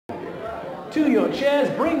to your chairs,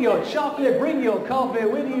 bring your chocolate, bring your coffee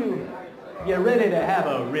with you. Get ready to have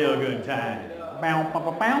a real good time. Bow,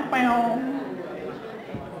 bow, bow, bow.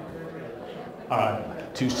 All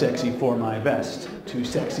right, too sexy for my vest. Too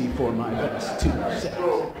sexy for my vest. Too sexy.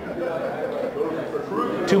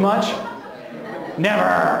 Too much?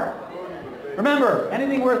 Never. Remember,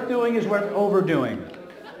 anything worth doing is worth overdoing.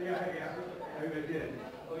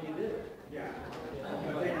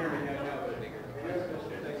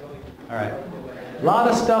 All right. A lot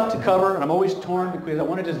of stuff to cover, and I'm always torn because I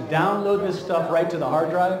want to just download this stuff right to the hard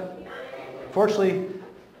drive. Fortunately,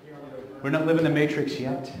 we're not living the Matrix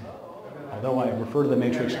yet, although I refer to the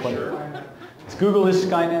Matrix quite a bit. Let's Google this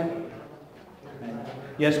Skynet.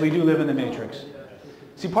 Yes, we do live in the Matrix.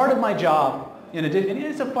 See, part of my job, and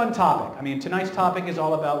it's a fun topic. I mean, tonight's topic is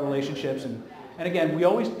all about relationships, and again,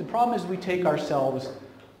 the problem is we take ourselves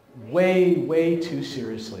way, way too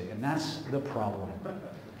seriously, and that's the problem.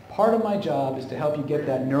 Part of my job is to help you get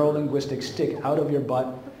that neuro-linguistic stick out of your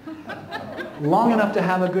butt long enough to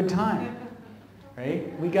have a good time,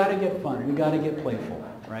 right? We got to get fun. We got to get playful,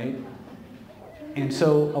 right? And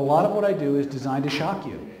so a lot of what I do is designed to shock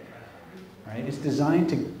you, right? It's designed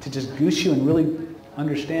to just goose you and really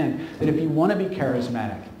understand that if you want to be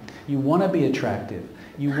charismatic, you want to be attractive,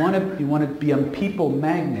 you want to be a people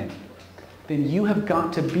magnet, then you have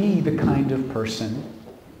got to be the kind of person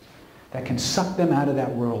that can suck them out of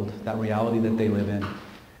that world, that reality that they live in,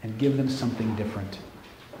 and give them something different,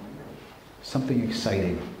 something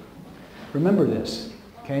exciting. Remember this,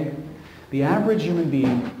 okay? The average human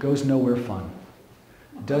being goes nowhere fun,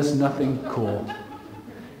 does nothing cool,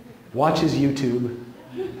 watches YouTube,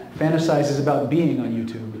 fantasizes about being on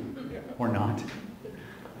YouTube, or not,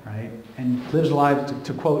 right? And lives lives,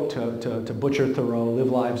 to quote, to butcher Thoreau, live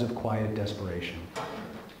lives of quiet desperation,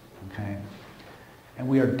 okay? And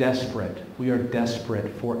we are desperate. We are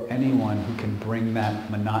desperate for anyone who can bring that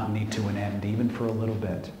monotony to an end, even for a little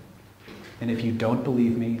bit. And if you don't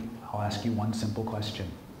believe me, I'll ask you one simple question.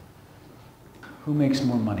 Who makes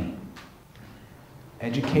more money?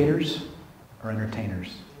 Educators or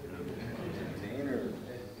entertainers? Entertainers.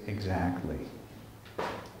 Exactly.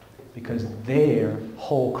 Because their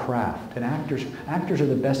whole craft, and actors are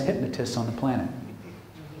the best hypnotists on the planet.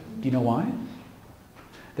 Do you know why?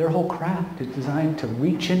 Their whole craft is designed to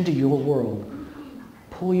reach into your world,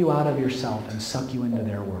 pull you out of yourself and suck you into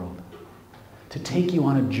their world. To take you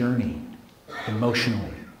on a journey,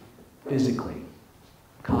 emotionally, physically,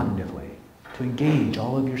 cognitively, to engage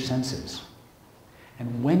all of your senses.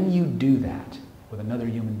 And when you do that with another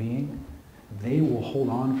human being, they will hold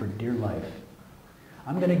on for dear life.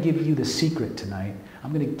 I'm going to give you the secret tonight.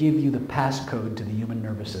 I'm going to give you the passcode to the human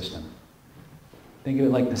nervous system. Think of it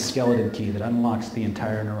like the skeleton key that unlocks the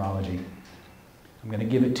entire neurology. I'm going to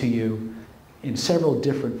give it to you in several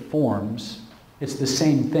different forms. It's the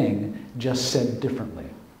same thing, just said differently.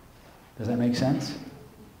 Does that make sense?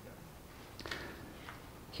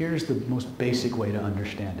 Here's the most basic way to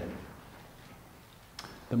understand it.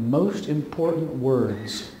 The most important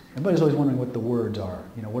words, everybody's always wondering what the words are.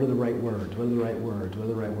 You know, what are the right words? What are the right words? What are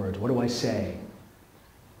the right words? What do I say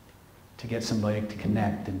to get somebody to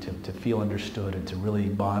connect and to feel understood and to really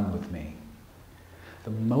bond with me?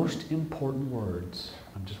 The most important words,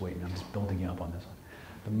 I'm just waiting, I'm just building you up on this one.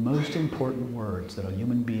 The most important words that a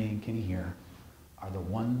human being can hear are the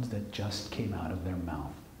ones that just came out of their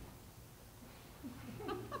mouth.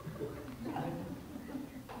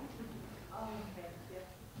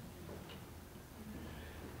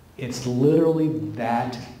 It's literally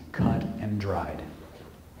that cut and dried.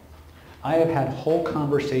 I have had whole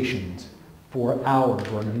conversations for hours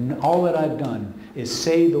where all that I've done is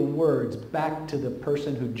say the words back to the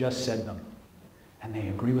person who just said them. And they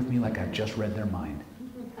agree with me like I've just read their mind.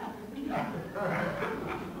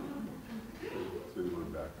 Say the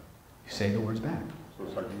word back. You say the words back. So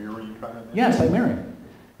it's like mirroring kind of thing? Yeah, it's like mirroring.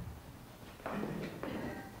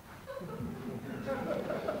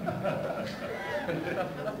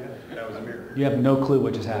 That was a mirror. You have no clue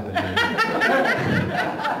what just happened here.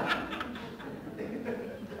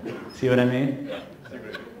 See what I mean?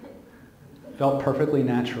 Felt perfectly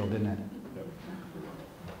natural, didn't it?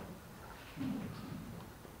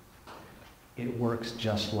 It works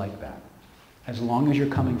just like that, as long as you're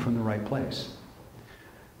coming from the right place.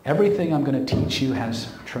 Everything I'm going to teach you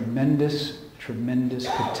has tremendous, tremendous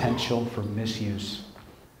potential for misuse.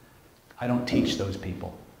 I don't teach those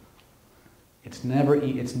people. It's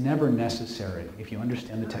never necessary, if you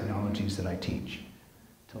understand the technologies that I teach,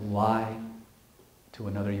 to lie to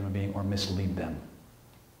another human being or mislead them.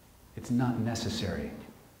 It's not necessary,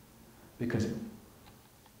 because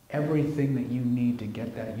everything that you need to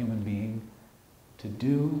get that human being to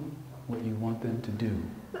do what you want them to do,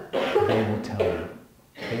 they will tell you.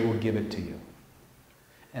 They will give it to you.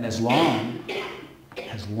 And as long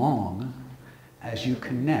as you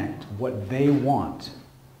connect what they want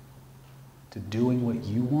to doing what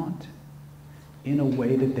you want in a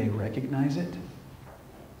way that they recognize it,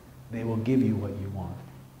 they will give you what you want,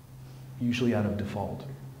 usually out of default.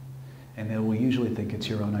 And they will usually think it's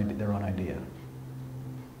their own idea.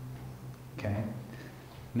 Okay?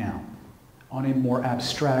 Now, on a more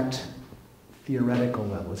abstract, theoretical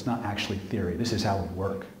level, it's not actually theory, this is how it would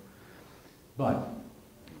work. But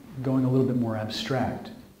going a little bit more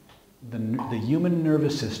abstract, the human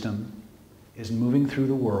nervous system is moving through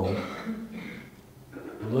the world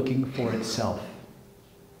looking for itself.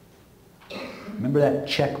 Remember that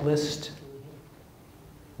checklist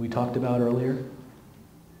we talked about earlier?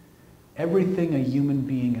 Everything a human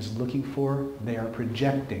being is looking for, they are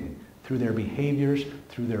projecting through their behaviors,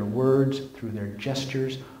 through their words, through their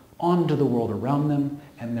gestures, onto the world around them,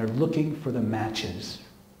 and they're looking for the matches.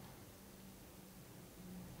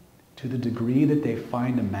 To the degree that they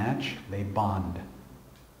find a match, they bond.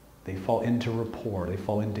 They fall into rapport, they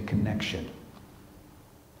fall into connection.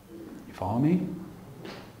 You follow me?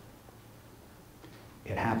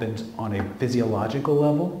 It happens on a physiological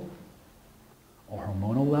level, a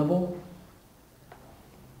hormonal level,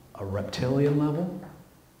 a reptilian level,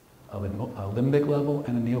 a limbic level,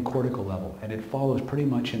 and a neocortical level. And it follows pretty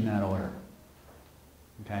much in that order.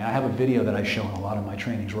 Okay, I have a video that I show in a lot of my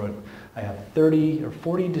trainings where I have 30 or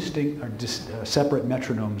 40 distinct or separate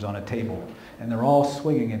metronomes on a table, and they're all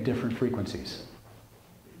swinging at different frequencies.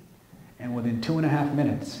 And within 2.5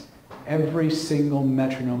 minutes, every single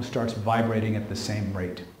metronome starts vibrating at the same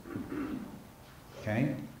rate.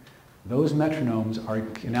 Okay? Those metronomes are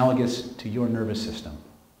analogous to your nervous system.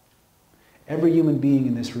 Every human being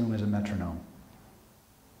in this room is a metronome.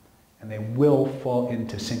 And they will fall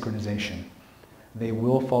into synchronization. They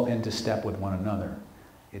will fall into step with one another.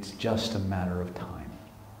 It's just a matter of time.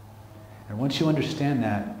 And once you understand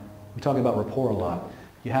that, we talk about rapport a lot,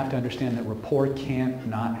 you have to understand that rapport can't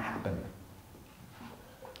not happen.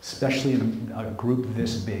 Especially in a group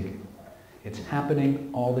this big. It's happening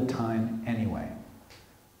all the time anyway.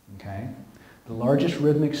 Okay? The largest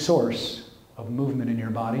rhythmic source of movement in your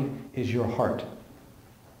body is your heart.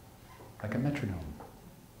 Like a metronome.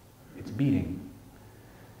 It's beating.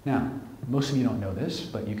 Now, most of you don't know this,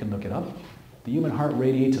 but you can look it up. The human heart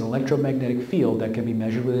radiates an electromagnetic field that can be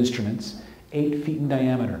measured with instruments 8 feet in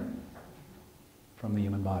diameter from the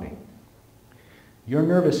human body. Your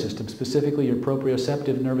nervous system, specifically your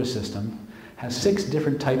proprioceptive nervous system, has 6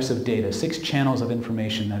 different types of data, 6 channels of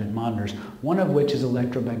information that it monitors, one of which is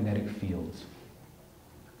electromagnetic fields.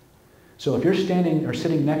 So if you're standing or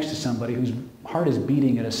sitting next to somebody whose heart is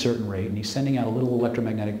beating at a certain rate and he's sending out little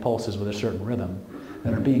electromagnetic pulses with a certain rhythm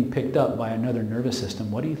that are being picked up by another nervous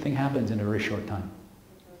system, what do you think happens in a very short time?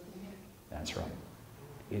 That's right.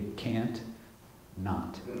 It can't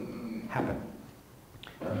not happen.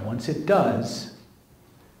 And once it does,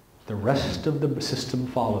 the rest of the system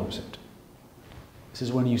follows it. This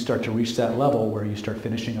is when you start to reach that level where you start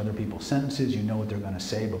finishing other people's sentences, you know what they're going to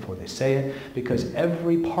say before they say it, because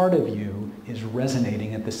every part of you is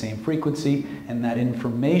resonating at the same frequency, and that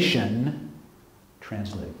information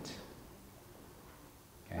translates.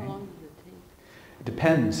 Okay? How long does it take? It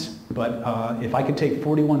depends, but if I could take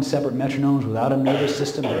 41 separate metronomes without a nervous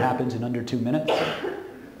system, it happens in under 2 minutes.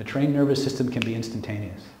 The trained nervous system can be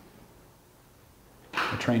instantaneous.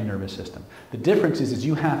 The trained nervous system. The difference is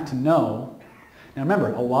you have to know. Now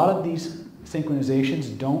remember, a lot of these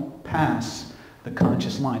synchronizations don't pass the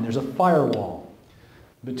conscious mind. There's a firewall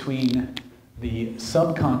between the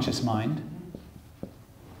subconscious mind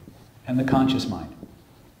and the conscious mind.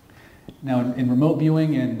 Now in remote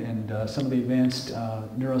viewing and some of the advanced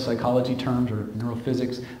neuropsychology terms or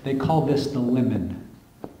neurophysics, they call this the limen.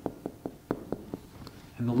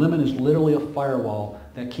 And the limen is literally a firewall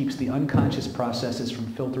that keeps the unconscious processes from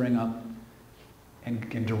filtering up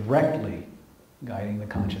and directly guiding the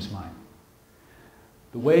conscious mind.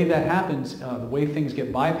 The way that happens, the way things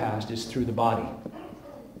get bypassed is through the body.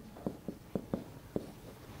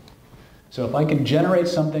 So if I can generate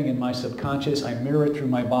something in my subconscious, I mirror it through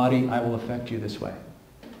my body, I will affect you this way.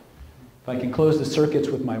 If I can close the circuits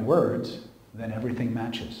with my words, then everything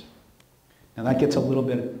matches. Now that gets a little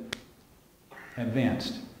bit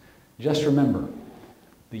advanced. Just remember,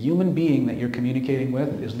 the human being that you're communicating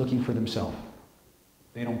with is looking for themselves.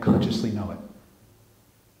 They don't consciously know it.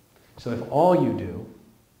 So if all you do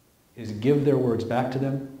is give their words back to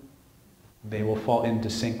them, they will fall into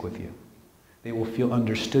sync with you. They will feel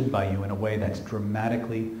understood by you in a way that's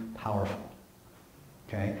dramatically powerful.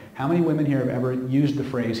 Okay? How many women here have ever used the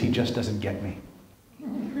phrase, he just doesn't get me?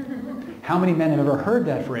 How many men have ever heard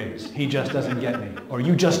that phrase, he just doesn't get me? Or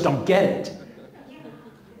you just don't get it?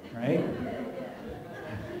 Right?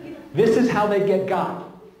 This is how they get got.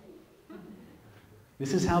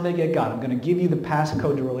 This is how they get got. I'm going to give you the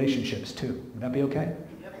passcode to relationships too. Would that be okay?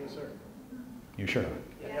 Yep, sir. You're sure?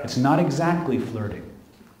 It's not exactly flirting.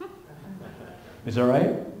 Is that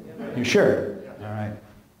right? You're sure? All right.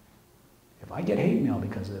 If I get hate mail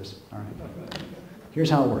because of this, all right. Here's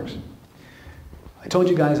how it works. I told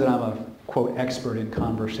you guys that I'm a, quote, expert in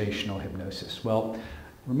conversational hypnosis. Well,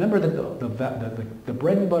 remember that the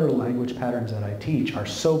bread and butter language patterns that I teach are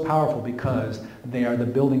so powerful because they are the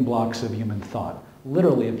building blocks of human thought.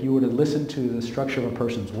 Literally, if you were to listen to the structure of a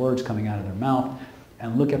person's words coming out of their mouth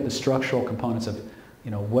and look at the structural components of,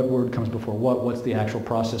 what word comes before what's the actual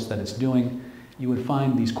process that it's doing, you would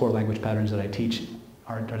find these core language patterns that I teach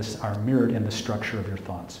are mirrored in the structure of your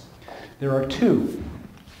thoughts. There are two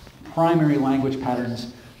primary language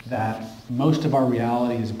patterns that most of our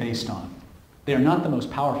reality is based on. They are not the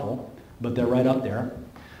most powerful, but they're right up there.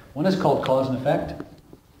 One is called cause and effect.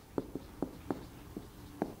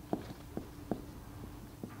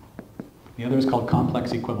 The other is called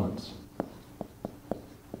complex equivalence.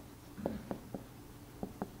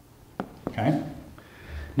 Okay?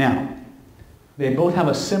 Now, they both have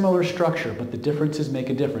a similar structure, but the differences make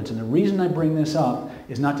a difference. And the reason I bring this up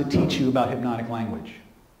is not to teach you about hypnotic language.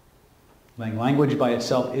 Language by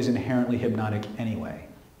itself is inherently hypnotic anyway.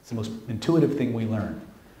 It's the most intuitive thing we learn.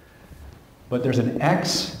 But there's an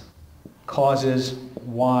X causes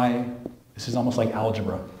Y. This is almost like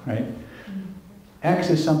algebra, right? X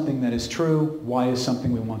is something that is true. Y is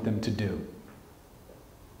something we want them to do.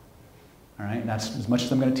 All right? That's as much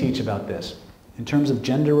as I'm going to teach about this. In terms of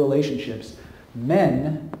gender relationships,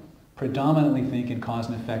 men predominantly think in cause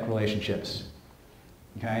and effect relationships.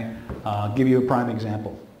 Okay? I'll give you a prime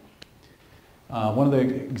example. One of the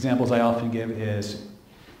examples I often give is,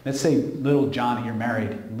 let's say little Johnny, you're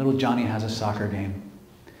married, and little Johnny has a soccer game.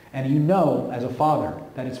 And you know, as a father,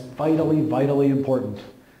 that it's vitally, vitally important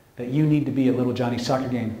that you need to be at little Johnny's soccer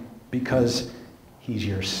game because he's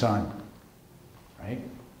your son, right?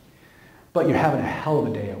 But you're having a hell of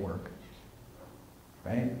a day at work,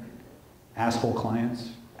 right? Asshole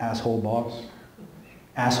clients, asshole boss,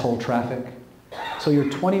 asshole traffic. So you're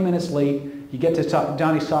 20 minutes late. You get to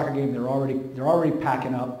Johnny's soccer game. They're already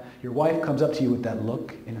packing up. Your wife comes up to you with that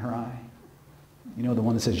look in her eye. You know, the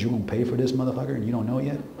one that says, "You're gonna pay for this, motherfucker," and you don't know it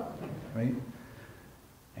yet, right?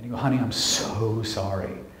 And you go, "Honey, I'm so sorry.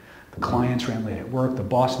 The clients ran late at work. The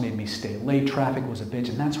boss made me stay late. Traffic was a bitch,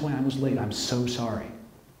 and that's why I was late. I'm so sorry."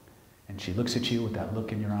 And she looks at you with that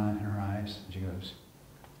look in her eyes, and she goes,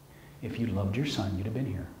 "If you loved your son, you'd have been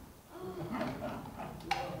here."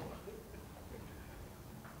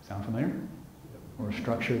 Sound familiar? Or a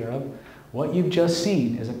structure thereof? What you've just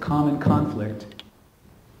seen is a common conflict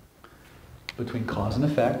between cause and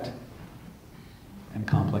effect and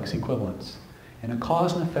complex equivalence. In a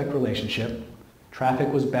cause and effect relationship,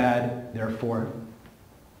 traffic was bad, therefore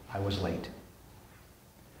I was late.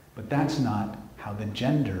 But that's not how the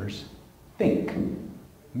genders think.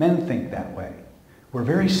 Men think that way. We're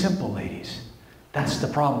very simple, ladies. That's the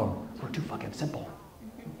problem. We're too fucking simple.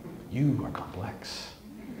 You are complex.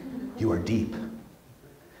 You are deep.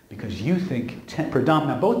 Because you think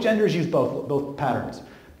predominant. Now, both genders use both patterns,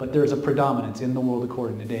 but there's a predominance in the world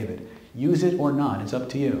according to David. Use it or not, it's up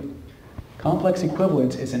to you. Complex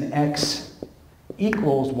equivalence is an X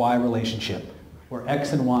equals Y relationship, where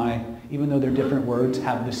X and Y, even though they're different words,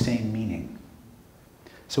 have the same meaning.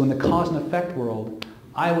 So in the cause and effect world,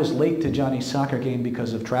 I was late to Johnny's soccer game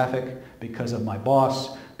because of traffic, because of my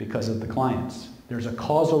boss, because of the clients. There's a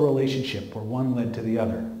causal relationship where one led to the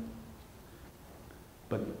other.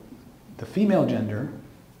 But the female gender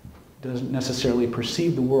doesn't necessarily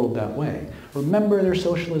perceive the world that way. Remember their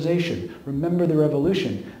socialization. Remember their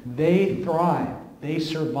evolution. They thrive. They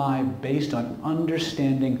survive based on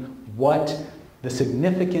understanding what the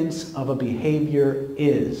significance of a behavior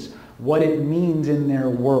is, what it means in their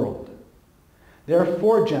world.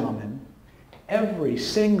 Therefore, gentlemen, every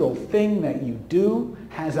single thing that you do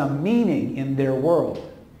has a meaning in their world.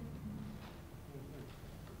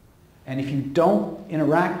 And if you don't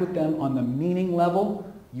interact with them on the meaning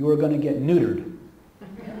level, you are going to get neutered.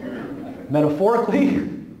 Metaphorically,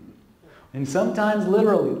 and sometimes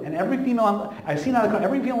literally. And every female, I've seen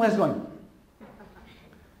every female is going,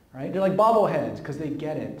 right? They're like bobbleheads because they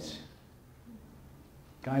get it.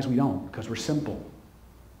 Guys, we don't, because we're simple.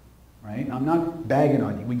 Right? I'm not bagging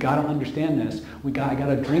on you. We got to understand this. I got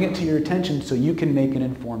to bring it to your attention so you can make an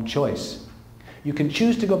informed choice. You can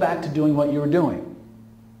choose to go back to doing what you were doing.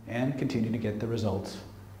 and continue to get the results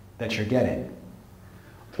that you're getting.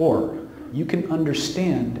 Or you can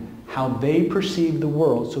understand how they perceive the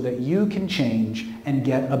world so that you can change and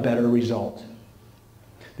get a better result.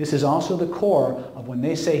 This is also the core of when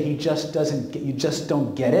they say you just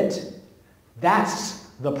don't get it. That's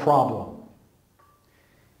the problem.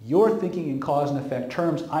 You're thinking in cause and effect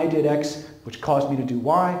terms. I did X, which caused me to do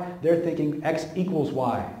Y. They're thinking X equals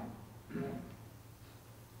Y.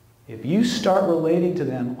 If you start relating to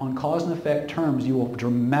them on cause and effect terms, you will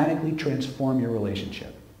dramatically transform your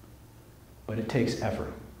relationship. But it takes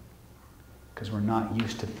effort, because we're not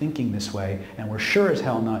used to thinking this way, and we're sure as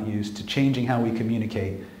hell not used to changing how we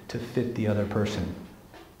communicate to fit the other person,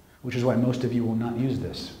 which is why most of you will not use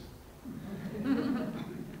this,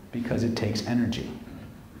 because it takes energy.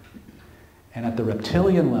 And at the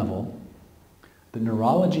reptilian level, the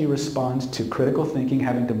neurology responds to critical thinking,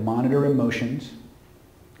 having to monitor emotions,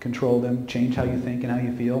 control them, change how you think and how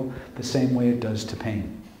you feel, the same way it does to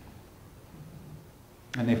pain.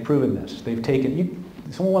 And they've proven this. They've taken,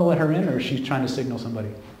 someone want to let her in, or she's trying to signal somebody?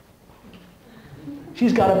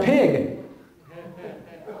 She's got a pig.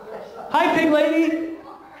 Hi, pig lady.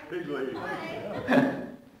 Pig lady.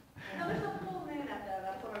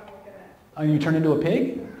 Oh, you turned into a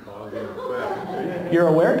pig? You're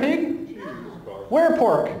a where pig? Where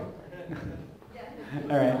pork?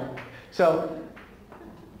 All right.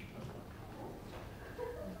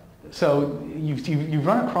 So you've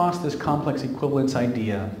run across this complex equivalence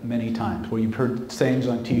idea many times, where you've heard sayings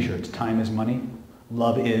on t-shirts: time is money,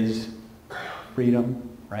 love is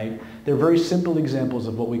freedom, right? They're very simple examples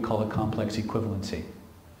of what we call a complex equivalency.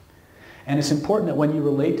 And it's important that when you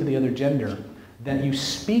relate to the other gender, that you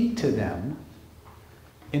speak to them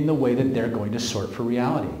in the way that they're going to sort for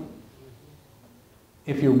reality.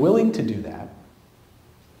 If you're willing to do that,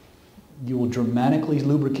 you will dramatically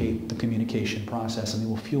lubricate the communication process and you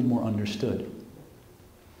will feel more understood.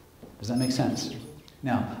 Does that make sense?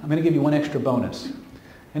 Now, I'm going to give you one extra bonus.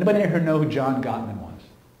 Anybody here know who John Gottman was?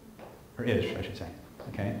 Or is, I should say.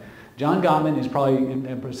 Okay? John Gottman is probably,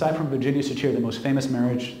 aside from Virginia Satir, the most famous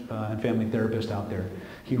marriage and family therapist out there.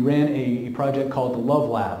 He ran a project called the Love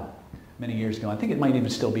Lab many years ago. I think it might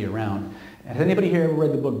even still be around. Has anybody here ever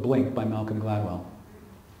read the book Blink by Malcolm Gladwell?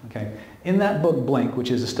 Okay. In that book, Blink, which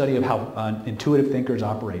is a study of how intuitive thinkers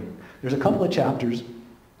operate, there's a couple of chapters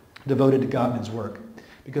devoted to Gottman's work.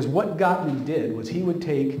 Because what Gottman did was he would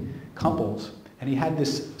take couples, and he had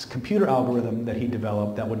this computer algorithm that he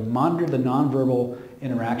developed that would monitor the nonverbal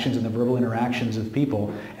interactions and the verbal interactions of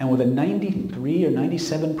people, and with a 93 or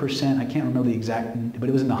 97%, I can't remember the exact, but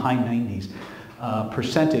it was in the high 90s,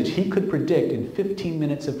 percentage, he could predict in 15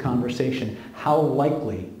 minutes of conversation how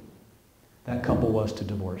likely that couple was to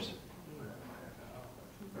divorce.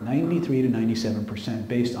 93 to 97%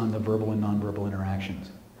 based on the verbal and nonverbal interactions.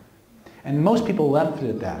 And most people left it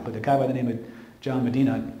at that, but the guy by the name of John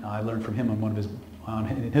Medina, I learned from him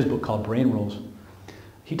in his book called Brain Rules.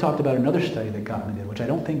 He talked about another study that Gottman did, which I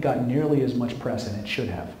don't think got nearly as much press, and it should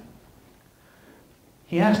have.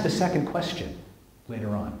 He asked the second question later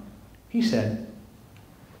on. He said,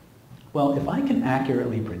 well, if I can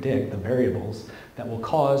accurately predict the variables that will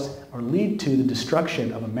cause or lead to the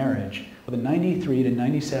destruction of a marriage with a 93 to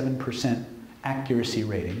 97% accuracy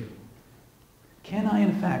rating, can I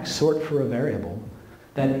in fact sort for a variable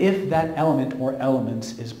that if that element or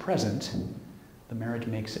elements is present, the marriage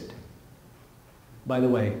makes it? By the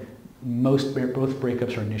way, both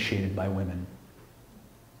breakups are initiated by women,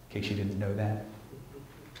 in case you didn't know that.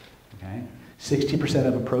 Okay? 60%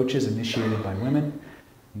 of approaches initiated by women.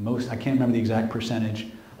 I can't remember the exact percentage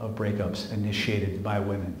of breakups initiated by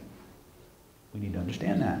women. We need to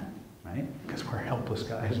understand that, right? Because we're helpless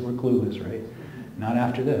guys, we're clueless, right? Not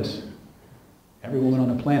after this. Every woman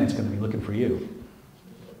on the planet is going to be looking for you.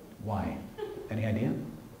 Why? Any idea?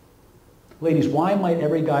 Ladies, why might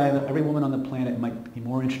every woman on the planet might be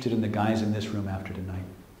more interested in the guys in this room after tonight?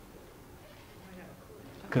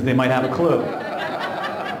 Because they might have a clue.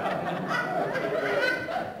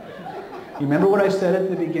 You remember what I said at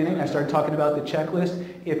the beginning? I started talking about the checklist.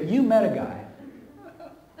 If you met a guy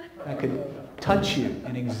that could touch you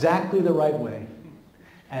in exactly the right way,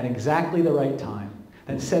 at exactly the right time,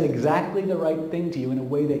 that said exactly the right thing to you in a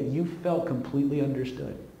way that you felt completely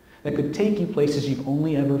understood, that could take you places you've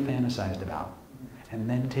only ever fantasized about, and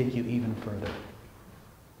then take you even further,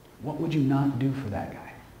 what would you not do for that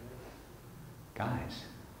guy? Guys,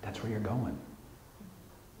 that's where you're going.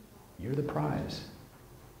 You're the prize.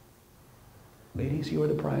 Ladies, you are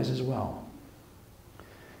the prize as well.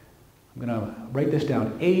 I'm going to write this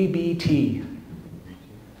down. ABT.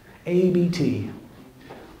 ABT.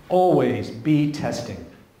 Always be testing.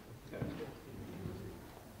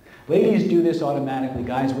 Ladies do this automatically.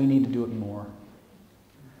 Guys, we need to do it more.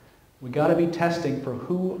 We got to be testing for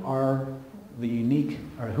who are the unique,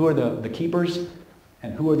 or who are the keepers,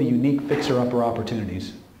 and who are the unique fixer-upper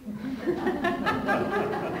opportunities.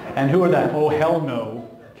 And who are that oh hell no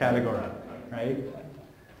category, right?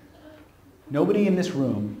 Nobody in this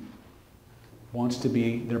room wants to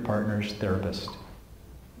be their partner's therapist.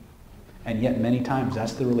 And yet many times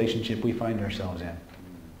that's the relationship we find ourselves in.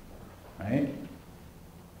 Right?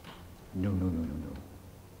 No.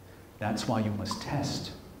 That's why you must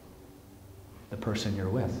test the person you're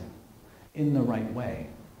with in the right way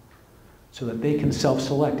so that they can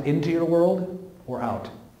self-select into your world or out.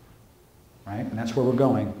 Right? And that's where we're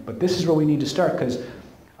going. But this is where we need to start, because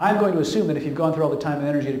I'm going to assume that if you've gone through all the time and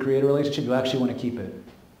energy to create a relationship, you actually want to keep it.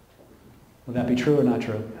 Would that be true or not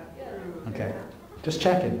true? Okay. Just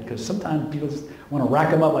checking, because sometimes people just want to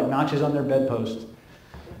rack them up like notches on their bedpost.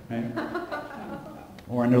 Right?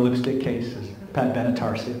 Or in their lipstick case, as Pat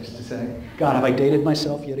Benatar used to say. God, have I dated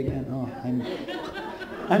myself yet again? Oh,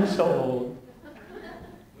 I'm so old.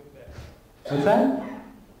 What's that?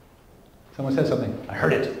 Someone said something. I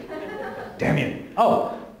heard it. Damn you.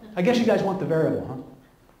 Oh, I guess you guys want the variable, huh?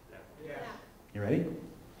 Yeah. You ready?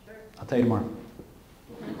 Sure. I'll tell you tomorrow.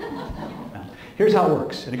 Now, here's how it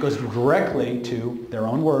works. And it goes directly to their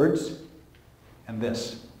own words and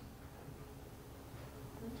this.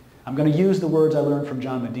 I'm going to use the words I learned from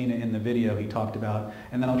John Medina in the video he talked about,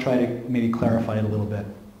 and then I'll try to maybe clarify it a little bit.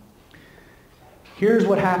 Here's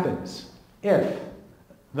what happens if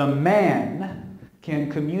the man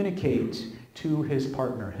can communicate to his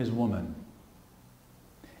partner, his woman,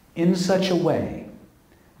 in such a way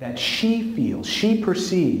that she feels, she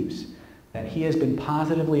perceives that he has been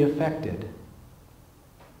positively affected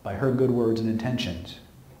by her good words and intentions,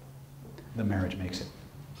 the marriage makes it.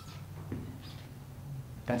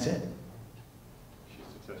 That's it. She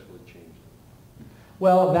successfully changed it.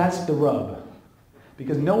 Well, that's the rub.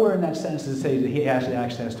 Because nowhere in that sentence does it say that he actually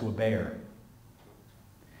has to obey her.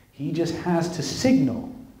 He just has to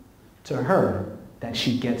signal to her that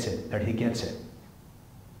she gets it, that he gets it.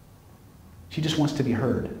 She just wants to be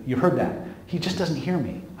heard. You've heard that. He just doesn't hear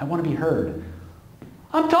me. I want to be heard.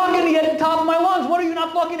 I'm talking to you at the top of my lungs. What are you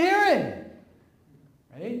not fucking hearing?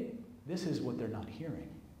 Right? This is what they're not hearing.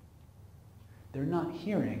 They're not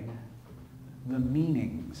hearing the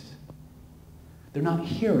meanings. They're not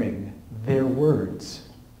hearing their words.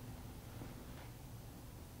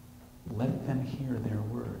 Let them hear their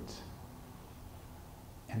words.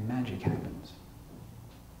 And magic happens.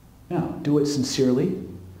 Now, do it sincerely,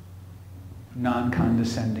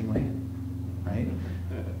 non-condescendingly, right?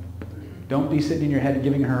 Don't be sitting in your head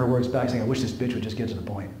giving her words back saying, I wish this bitch would just get to the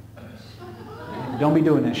point. Don't be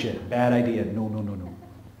doing that shit. Bad idea. No.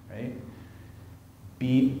 Right?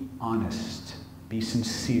 Be honest. Be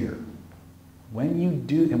sincere. When you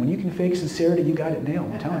do, and when you can fake sincerity, you got it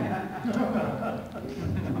nailed, I'm telling you.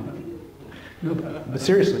 No, but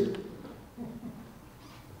seriously,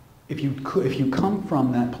 if you come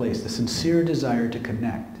from that place, the sincere desire to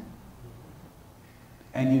connect,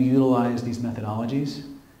 and you utilize these methodologies,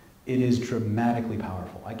 it is dramatically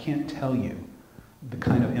powerful. I can't tell you the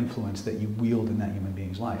kind of influence that you wield in that human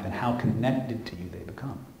being's life and how connected to you they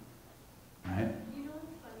become. Right? You know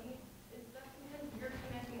what's funny? It's that's because you're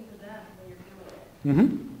connecting to them when you're doing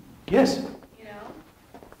it. Mm-hmm. Yes. You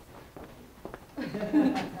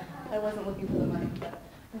know? I wasn't looking for the mic,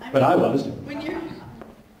 But I was. When you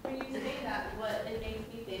say that, what it makes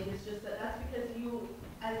me think is just that's because you,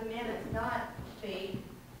 as a man, it's not fake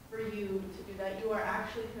for you to do that. You are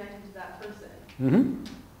actually connecting to that person. Mm-hmm.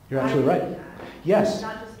 You're absolutely right. Yes.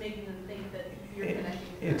 Not just making them think that you're connecting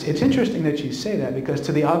to them. It's interesting that you say that, because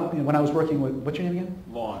when I was working with, what's your name again?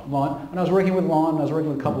 Lon. When I was working with Lon, I was working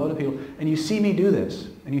with a couple other people, and you see me do this,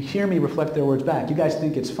 and you hear me reflect their words back. You guys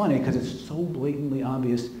think it's funny because it's so blatantly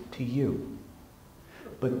obvious to you.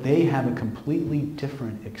 But they have a completely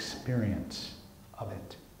different experience of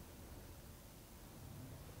it.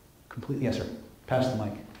 Completely, yes sir. Pass the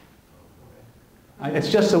mic.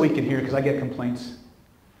 It's just so we can hear, because I get complaints.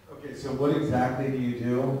 Okay, so what exactly do you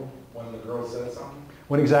do when the girl says something?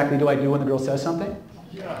 What exactly do I do when the girl says something?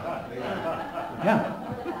 Yeah.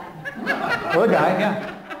 Yeah. Or a guy,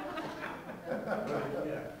 yeah.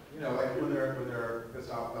 You know, like when they're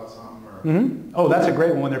pissed off about something or... Mm-hmm. Oh, that's a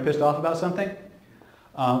great one. When they're pissed off about something,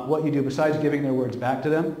 what you do besides giving their words back to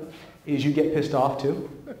them is you get pissed off too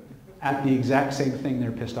at the exact same thing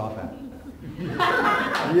they're pissed off at.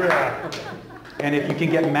 Yeah. And if you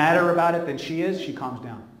can get madder about it than she calms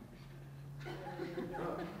down.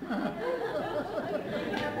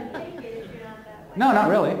 No, not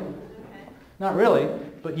really. Not really.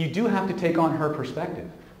 But you do have to take on her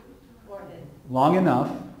perspective. long enough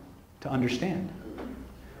to understand,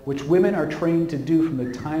 which women are trained to do from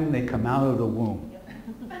the time they come out of the womb.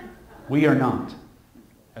 We are not,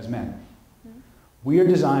 as men. We are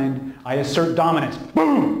designed, I assert dominance,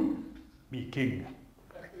 boom, be king.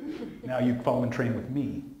 Now you follow and train with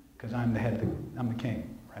me, because I'm the head, I'm the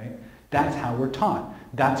king, right? That's how we're taught.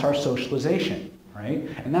 That's our socialization, right?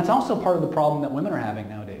 And that's also part of the problem that women are having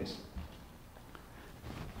nowadays.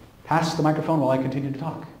 Pass the microphone while I continue to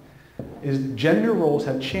talk. Is gender roles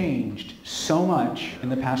have changed so much in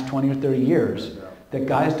the past 20 or 30 years that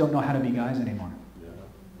guys don't know how to be guys anymore.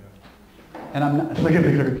 And I'm not, look at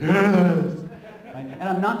me. And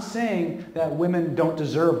I'm not saying that women don't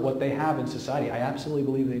deserve what they have in society. I absolutely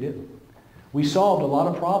believe they do. We solved a lot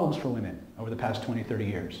of problems for women over the past 20, 30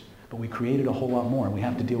 years. But we created a whole lot more, and we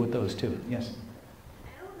have to deal with those too. Yes?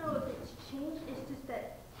 I don't know if it's changed. It's just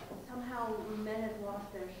that somehow men have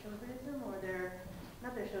lost their chauvinism, or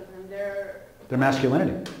not their chauvinism, their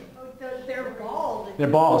masculinity. They're balls. They're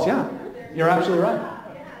balls, yeah. You're absolutely right.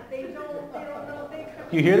 Yeah, they don't know.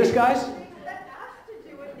 You hear this, guys? Expect us to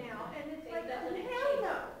do it now, and it's like, hell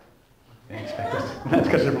no. They expect us. That's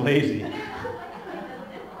because they're lazy.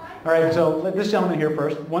 All right, so let this gentleman here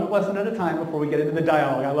first. One lesson at a time before we get into the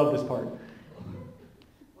dialogue. I love this part. Well,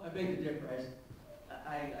 I beg to differ.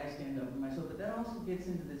 I stand up for myself, but that also gets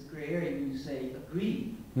into this gray area when you say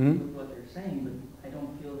agree with what they're saying, but I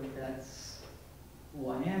don't feel that that's who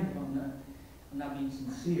I am if I'm not being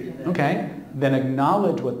sincere. Okay, then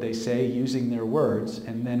acknowledge what they say using their words,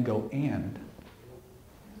 and then go and.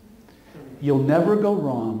 You'll never go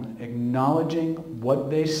wrong acknowledging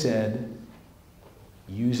what they said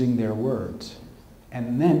using their words,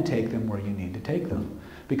 and then take them where you need to take them.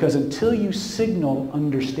 Because until you signal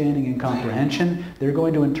understanding and comprehension, they're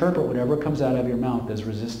going to interpret whatever comes out of your mouth as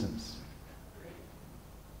resistance.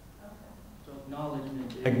 So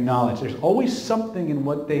acknowledgement. Acknowledge. There's always something in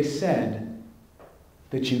what they said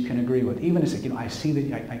that you can agree with. Even if, I see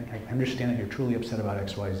that, I understand that you're truly upset about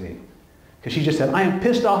X, Y, Z. Because she just said, I am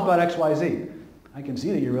pissed off about X, Y, Z. I can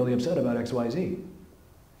see that you're really upset about X, Y, Z.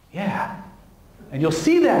 Yeah. And you'll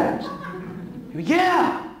see that.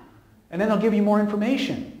 Yeah. And then they'll give you more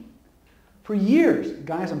information. For years,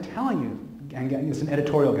 guys, I'm telling you, and it's an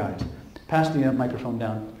editorial, guys. Pass the microphone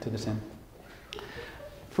down to this end.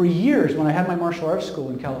 For years, when I had my martial arts school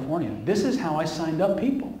in California, this is how I signed up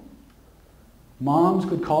people. Moms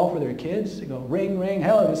could call for their kids. They go, ring, ring.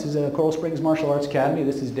 Hello, this is Coral Springs Martial Arts Academy.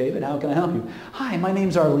 This is David. How can I help you? Hi, my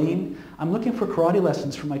name's Arlene. I'm looking for karate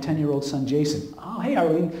lessons for my 10-year-old son, Jason. Oh, hey,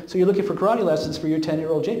 Arlene. So you're looking for karate lessons for your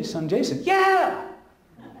 10-year-old son, Jason? Yeah!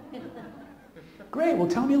 Great. Well,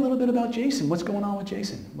 tell me a little bit about Jason. What's going on with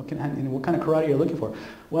Jason? What kind of karate are you looking for?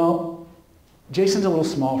 Well, Jason's a little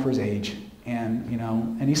small for his age. And,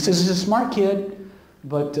 and he says he's a smart kid.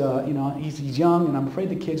 But, he's young, and I'm afraid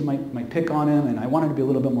the kids might pick on him, and I want him to be a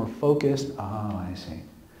little bit more focused. Oh, I see.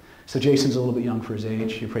 So Jason's a little bit young for his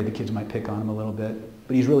age. You're afraid the kids might pick on him a little bit.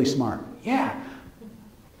 But he's really smart. Yeah.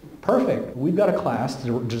 Perfect. We've got a class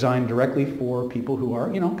designed directly for people who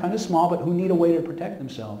are, kind of small, but who need a way to protect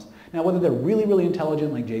themselves. Now, whether they're really, really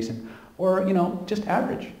intelligent like Jason, or, just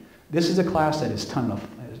average. This is a class that is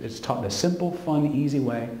it's taught in a simple, fun, easy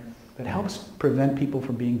way that helps prevent people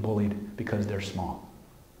from being bullied because they're small.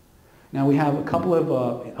 Now we have a couple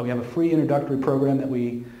of, we have a free introductory program that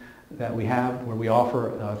we have where we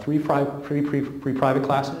offer free private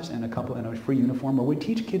classes and a free uniform where we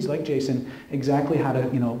teach kids like Jason exactly how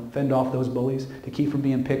to fend off those bullies, to keep from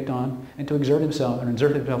being picked on, and to exert himself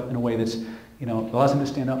in a way that's allows him to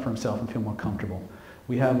stand up for himself and feel more comfortable.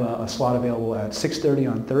 We have a slot available at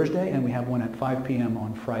 6:30 on Thursday, and we have one at 5 p.m.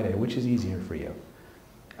 on Friday, which is easier for you.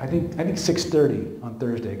 I think 6:30 on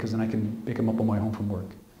Thursday, because then I can pick him up on my way home from work.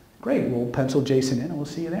 Great, we'll pencil Jason in and we'll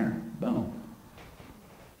see you there. Boom.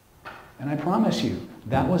 And I promise you,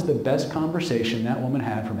 that was the best conversation that woman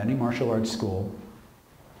had from any martial arts school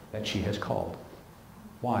that she has called.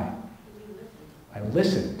 Why? I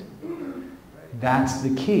listened. That's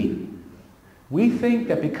the key. We think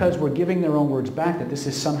that because we're giving their own words back that this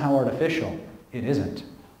is somehow artificial. It isn't.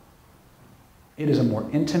 It is a more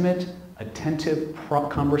intimate, attentive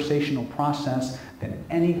conversational process than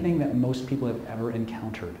anything that most people have ever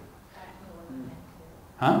encountered.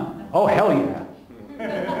 Huh? Oh, hell yeah.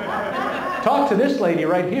 Talk to this lady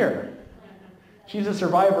right here. She's a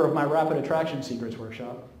survivor of my Rapid Attraction Secrets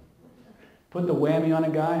workshop. Put the whammy on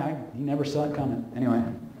a guy, he never saw it coming. Anyway.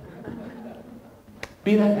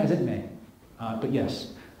 Be that as it may. But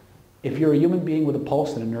yes, if you're a human being with a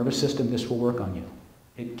pulse and a nervous system, this will work on you.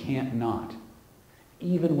 It can't not.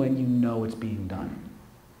 Even when you know it's being done.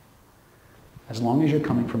 As long as you're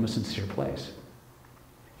coming from a sincere place.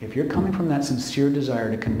 If you're coming from that sincere desire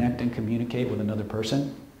to connect and communicate with another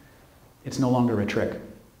person, it's no longer a trick.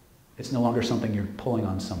 It's no longer something you're pulling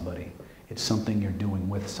on somebody. It's something you're doing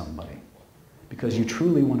with somebody. Because you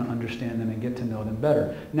truly want to understand them and get to know them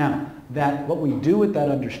better. Now, what we do with that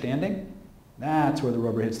understanding, that's where the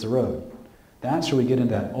rubber hits the road. That's where we get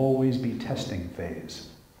into that always be testing phase.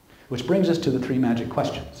 Which brings us to the 3 magic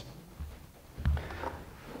questions.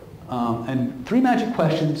 And 3 magic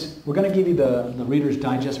questions, we're going to give you the Reader's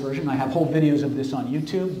Digest version. I have whole videos of this on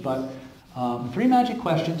YouTube, but 3 magic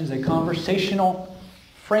questions is a conversational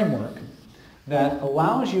framework that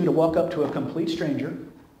allows you to walk up to a complete stranger,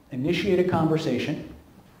 initiate a conversation,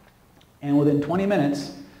 and within 20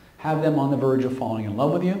 minutes, have them on the verge of falling in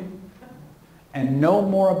love with you, and know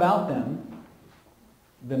more about them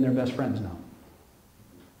than their best friends know.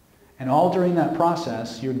 And all during that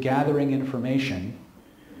process, you're gathering information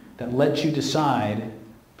that lets you decide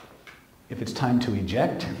if it's time to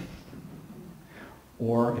eject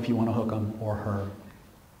or if you want to hook them or her.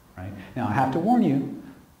 Right? Now, I have to warn you,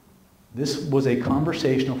 this was a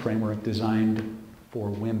conversational framework designed for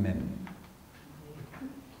women.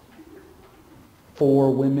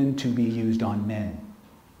 For women to be used on men.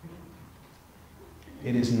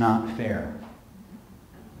 It is not fair.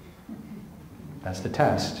 That's the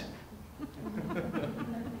test.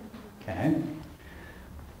 Okay?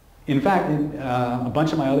 In fact, a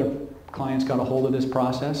bunch of my other clients got a hold of this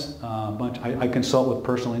process. I consult with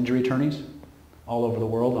personal injury attorneys all over the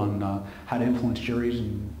world on how to influence juries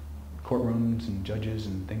and courtrooms and judges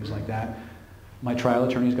and things like that. My trial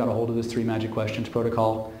attorneys got a hold of this 3 magic questions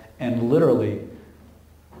protocol and literally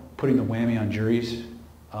putting the whammy on juries,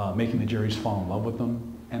 making the juries fall in love with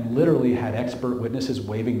them, and literally had expert witnesses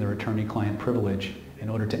waiving their attorney-client privilege in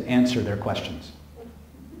order to answer their questions.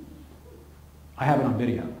 I have it on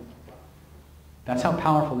video. That's how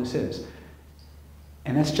powerful this is.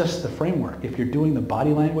 And that's just the framework. If you're doing the body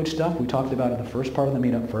language stuff we talked about in the first part of the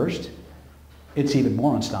meetup first, it's even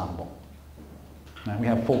more unstoppable. Now, we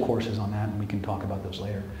have full courses on that, and we can talk about those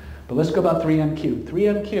later. But let's go about 3MQ.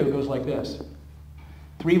 3MQ goes like this.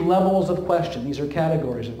 3 levels of question. These are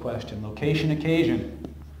categories of question. Location, occasion.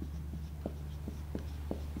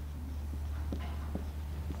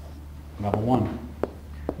 Level 1.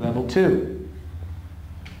 Level 2.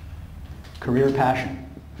 Career passion.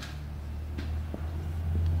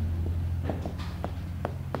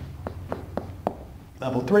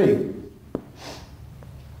 Level 3.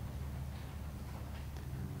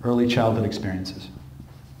 Early childhood experiences.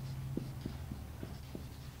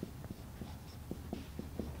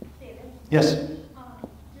 David? Yes? Does this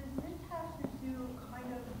have to do kind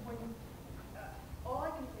of when, all I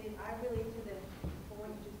can say is I relate to this for what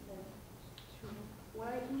you just said. To when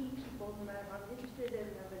I meet people, no matter if I'm interested in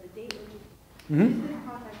them at a date or just this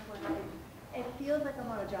contact point, it feels like I'm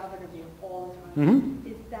on a job interview all the time.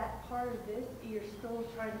 Is that part of this you're still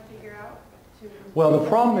trying to figure out? Well, the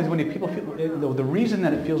problem is when people feel, the reason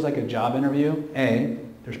that it feels like a job interview, A,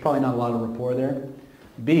 there's probably not a lot of rapport there.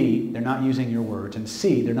 B, they're not using your words. And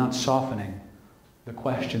C, they're not softening the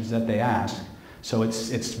questions that they ask. So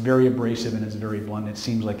it's very abrasive and it's very blunt. It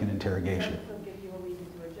seems like an interrogation. That will give you a reason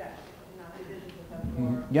to reject, not to visit with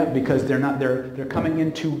them or... Yeah, because they're coming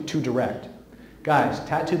in too direct. Guys,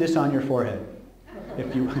 tattoo this on your forehead.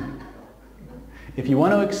 If you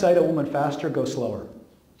want to excite a woman faster, go slower.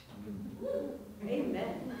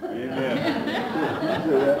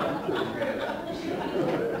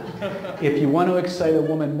 If you want to excite a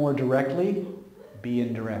woman more directly, be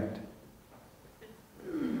indirect.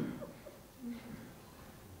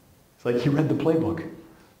 It's like you read the playbook.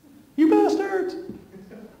 You bastards!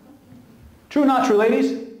 True or not true,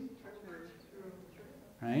 ladies?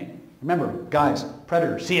 Right? Remember, guys,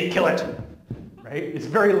 predator, see it, kill it. Right? It's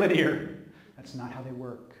very linear. That's not how they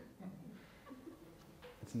work.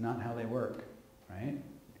 It's not how they work. Right?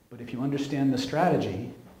 But if you understand the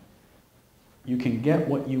strategy, you can get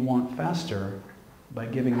what you want faster by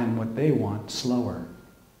giving them what they want slower.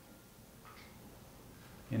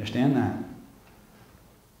 You understand that?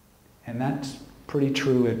 And that's pretty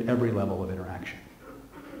true at every level of interaction.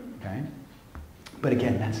 Okay? But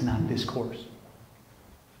again, that's not this course.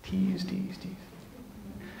 Tease.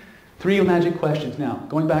 3 magic questions. Now,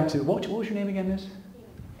 going back to, what was your name again, Miss?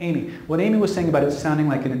 Amy. What Amy was saying about it sounding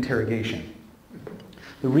like an interrogation.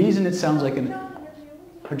 The reason it sounds like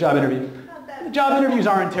her job interview. The job interviews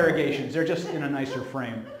are interrogations. They're just in a nicer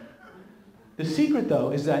frame. The secret,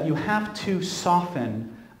 though, is that you have to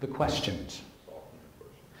soften the questions.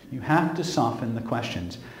 You have to soften the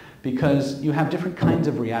questions because you have different kinds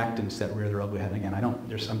of reactants that rear their ugly head. Again,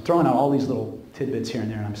 I'm throwing out all these little tidbits here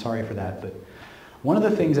and there, and I'm sorry for that, but One of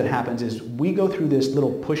the things that happens is we go through this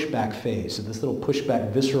little pushback phase, so this little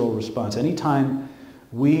pushback visceral response anytime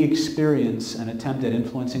we experience an attempt at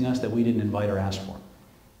influencing us that we didn't invite or ask for.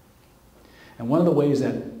 And one of the ways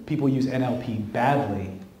that people use NLP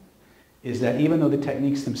badly is that even though the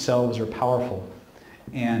techniques themselves are powerful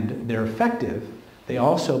and they're effective, they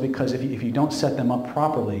also, because if you don't set them up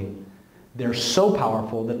properly, they're so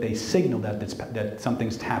powerful that they signal that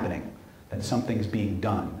something's happening, that something's being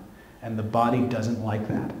done. And the body doesn't like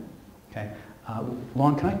that. Okay?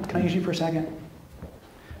 Lon, can I use you for a second?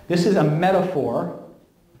 This is a metaphor,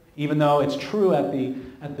 even though it's true at the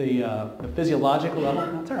physiological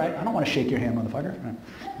level. That's all right. I don't want to shake your hand, motherfucker.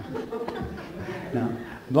 No.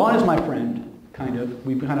 Lon is my friend, kind of.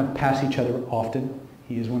 We kind of pass each other often.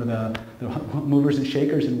 He is one of the movers and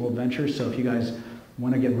shakers in World Ventures, so if you guys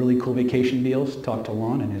want to get really cool vacation deals, talk to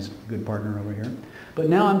Lon and his good partner over here. But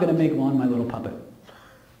now I'm going to make Lon my little puppet.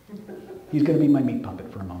 He's going to be my meat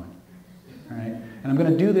puppet for a moment. All right? And I'm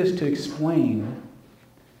going to do this to explain.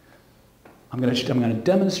 I'm going to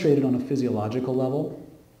demonstrate it on a physiological level,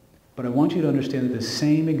 but I want you to understand that the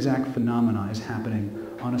same exact phenomena is happening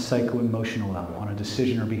on a psycho-emotional level, on a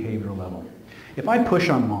decision or behavioral level. If I push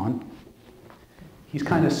on Lon, he's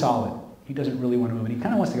kind of solid. He doesn't really want to move, and he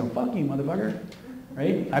kind of wants to go, fuck you, motherfucker.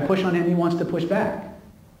 Right? I push on him, he wants to push back.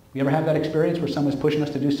 You ever have that experience where someone's pushing us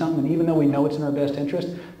to do something, and even though we know it's in our best interest,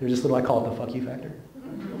 there's this little, I call it the fuck you factor.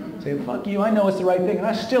 Say, fuck you, I know it's the right thing, and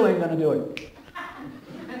I still ain't going to do it.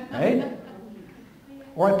 Right?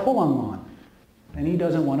 Or I pull on Lon, and he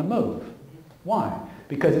doesn't want to move. Why?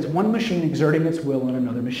 Because it's one machine exerting its will on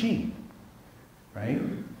another machine. Right?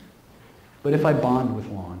 But if I bond with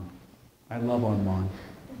Lon, I love on Lon.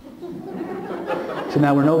 So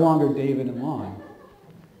now we're no longer David and Lon.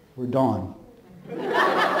 We're Dawn.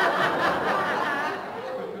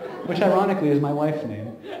 Which ironically is my wife's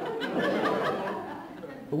name.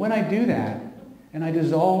 But when I do that, and I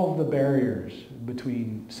dissolve the barriers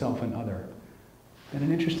between self and other, then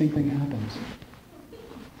an interesting thing happens.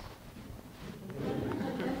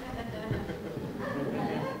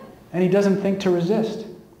 And he doesn't think to resist.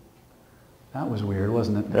 That was weird,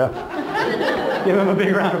 wasn't it? Yeah. Give him a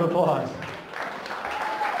big round of applause.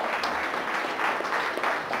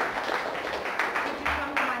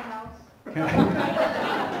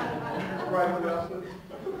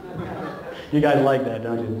 You guys like that,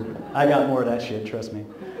 don't you? I got more of that shit, trust me.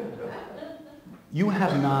 You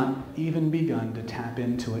have not even begun to tap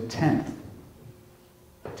into a tenth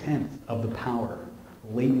of the power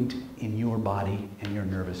latent in your body and your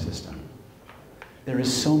nervous system. There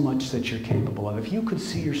is so much that you're capable of. If you could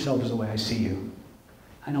see yourself as the way I see you,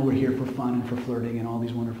 I know we're here for fun and for flirting and all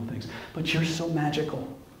these wonderful things, but you're so magical.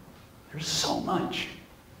 There's so much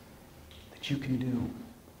that you can do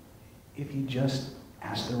if you just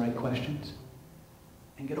ask the right questions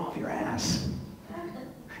and get off your ass.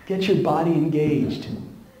 Get your body engaged.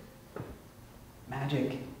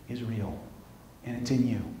 Magic is real, and it's in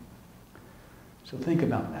you. So think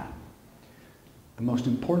about that. The most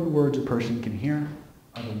important words a person can hear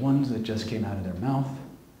are the ones that just came out of their mouth.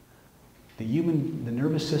 The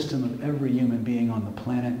nervous system of every human being on the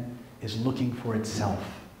planet is looking for itself.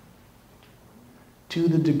 To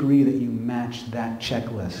the degree that you match that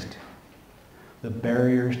checklist, the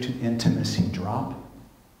barriers to intimacy drop,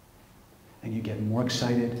 and you get more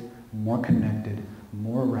excited, more connected,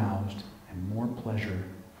 more aroused, and more pleasure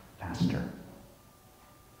faster.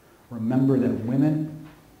 Remember that women,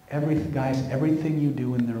 everything you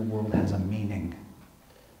do in their world has a meaning.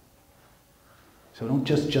 So don't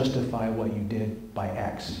just justify what you did by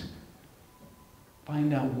X.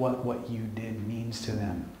 Find out what you did means to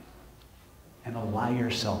them and ally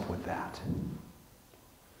yourself with that.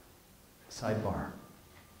 Sidebar.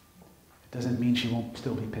 It doesn't mean she won't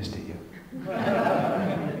still be pissed at you.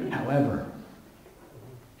 However,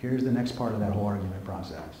 here's the next part of that whole argument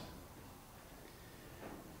process.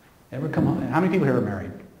 Ever come home? How many people here are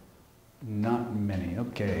married? Not many.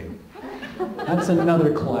 Okay. That's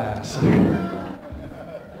another class.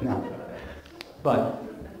 No. But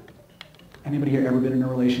anybody here ever been in a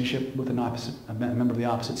relationship with a member of the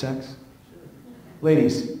opposite sex?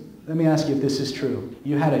 Ladies, let me ask you if this is true.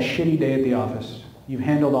 You had a shitty day at the office. You've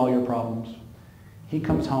handled all your problems. He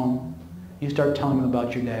comes home. You start telling him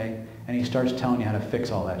about your day, and he starts telling you how to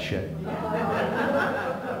fix all that shit.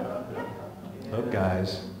 Look,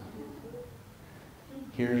 guys.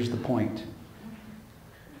 Here's the point.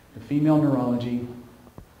 The female neurology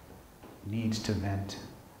needs to vent.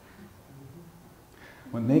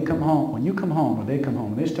 When they come home, when you come home, when they come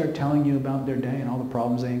home, when they start telling you about their day and all the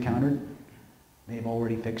problems they encountered, they've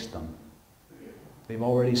already fixed them. They've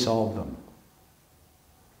already solved them.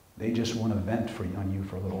 They just want to vent on you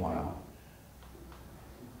for a little while.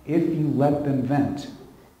 If you let them vent,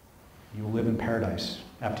 you will live in paradise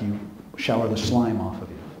after you shower the slime off of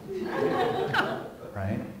you.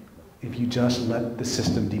 Right? If you just let the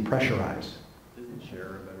system depressurize. Isn't share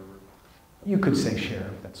a better word? You could say share,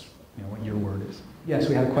 if that's what your word is. Yes,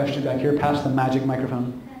 we had a question back here. Pass the magic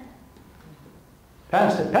microphone.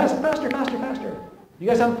 Pass it. Pass it faster, faster, faster. You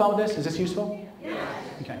guys haven't followed this? Is this useful? Yes.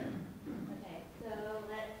 Okay. Okay, so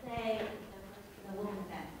let's say the woman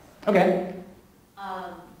vents. Okay.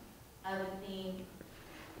 I would think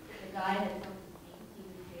if the guy has something to think, he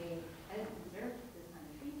would say, I don't deserve this kind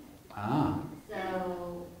of treatment. Ah.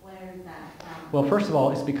 So where's that from? Well, first of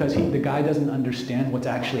all, it's because the guy doesn't understand what's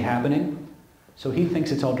actually happening, so he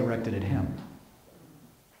thinks it's all directed at him.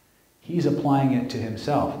 He's applying it to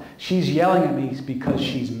himself. She's yelling at me because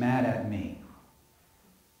she's mad at me.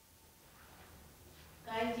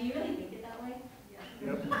 Guys, do you really think it that way?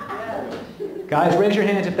 Yep. Guys, raise your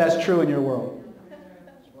hands if that's true in your world.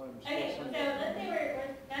 Okay, so let's say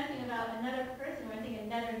we're venting about another person, we're thinking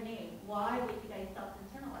another name. Why would you guys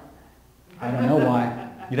self-internalize that? I don't know why.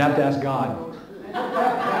 You'd have to ask God.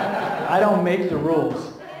 I don't make the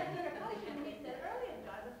rules.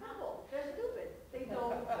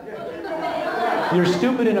 You're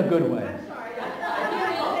stupid in a good way.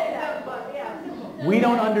 We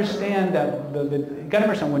don't understand that, you gotta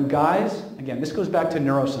understand, when guys, again, this goes back to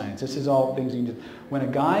neuroscience. This is all things you can do. When a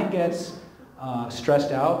guy gets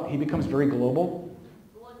stressed out, he becomes very global.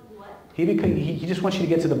 He just wants you to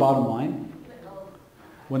get to the bottom line.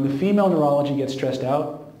 When the female neurology gets stressed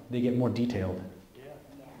out, they get more detailed.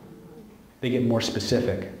 They get more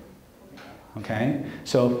specific. Okay?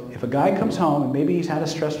 So if a guy comes home and maybe he's had a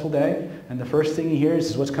stressful day, and the first thing he hears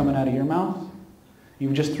is what's coming out of your mouth,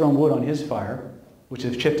 you've just thrown wood on his fire, which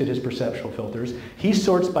has shifted his perceptual filters. He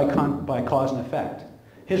sorts by cause and effect.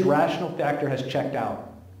 His rational factor has checked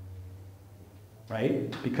out, right?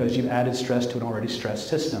 Because you've added stress to an already stressed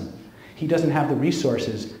system. He doesn't have the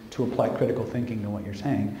resources to apply critical thinking to what you're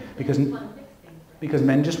saying, because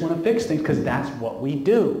men just want to fix things, because that's what we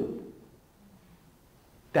do.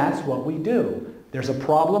 That's what we do. There's a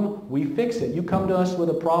problem, we fix it. You come to us with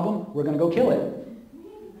a problem, we're going to go kill it.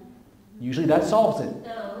 Usually that solves it.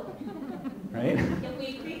 So, right? if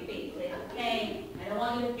we preface it, hey, I don't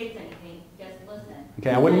want you to fix anything, just listen.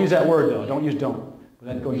 Okay, I wouldn't use that word though. Don't use don't.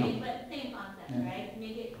 That's going on. But same concept, Yeah. right?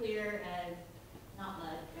 Make it clear as not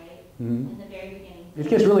mud, right? Mm-hmm. In the very beginning. It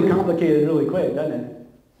gets really complicated really quick, doesn't it?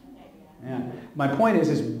 Okay, yeah. Yeah. My point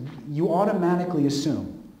is you automatically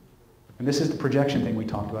assume, and this is the projection thing we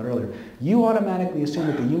talked about earlier, you automatically assume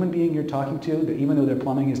that the human being you're talking to, that even though their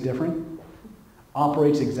plumbing is different,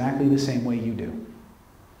 operates exactly the same way you do.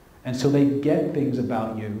 And so they get things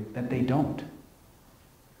about you that they don't,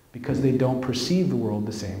 because they don't perceive the world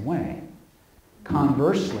the same way.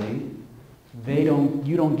 Conversely,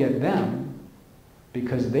 you don't get them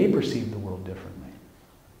because they perceive the world differently,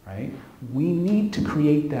 right? We need to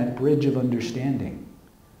create that bridge of understanding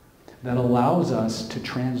that allows us to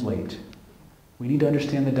translate. We need to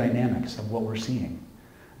understand the dynamics of what we're seeing.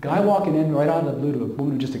 Guy walking in right out of the blue to a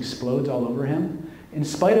woman who just explodes all over him, in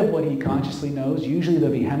spite of what he consciously knows, usually the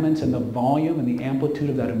vehemence and the volume and the amplitude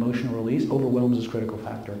of that emotional release overwhelms his critical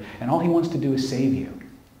factor. And all he wants to do is save you.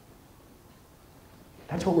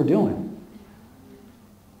 That's what we're doing.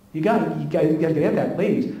 You got to get at that.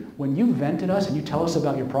 Ladies, when you vent at us and you tell us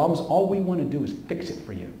about your problems, all we want to do is fix it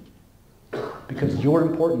for you. Because you're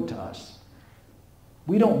important to us.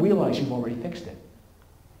 We don't realize you've already fixed it.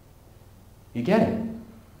 You get it?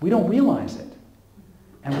 We don't realize it.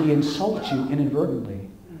 And we insult you inadvertently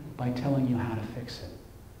by telling you how to fix it.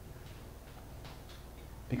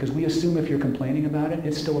 Because we assume if you're complaining about it,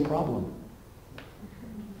 it's still a problem.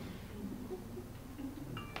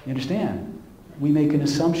 You understand? We make an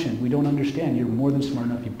assumption. We don't understand. You're more than smart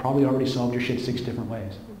enough. You've probably already solved your shit 6 different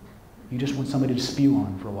ways. You just want somebody to spew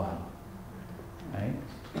on for a while. Right?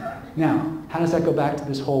 Now, how does that go back to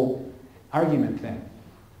this whole argument thing?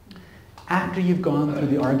 After you've gone through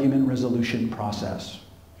the argument resolution process,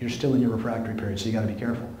 you're still in your refractory period, so you got to be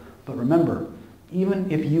careful. But remember, even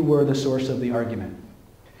if you were the source of the argument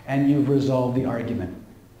and you've resolved the argument,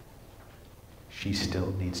 she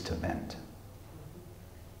still needs to vent.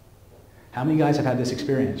 How many guys have had this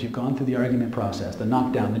experience? You've gone through the argument process, the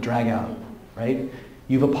knockdown, the drag out, right?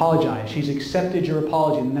 You've apologized. She's accepted your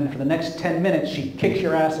apology, and then for the next 10 minutes, she kicks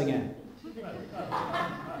your ass again.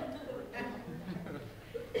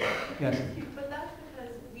 Yes? But that's because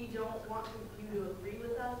we don't want you to agree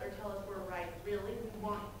with us or tell us we're right. Really, we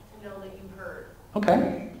want to know that you heard.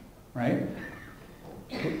 Okay. Right?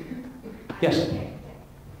 Yes?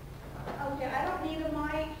 Okay, I don't need a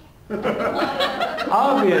mic,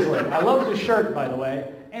 Obviously. I love the shirt, by the way,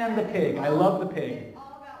 and the pig. I love the pig. It's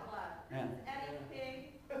all about love. Yeah. Eddie's pig.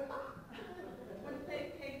 When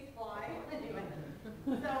pigs fly. Anyway.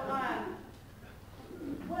 So,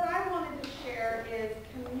 what I wanted to share is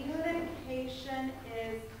communication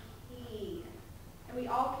is key. And we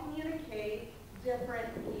all communicate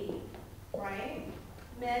differently, right?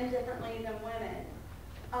 Men differently than women.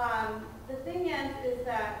 The thing is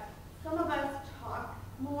that some of us talk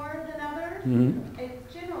more than others. Mm-hmm.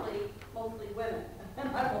 It's generally mostly women. And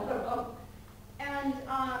I'm one of them. And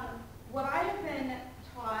what I have been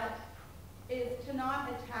taught is to not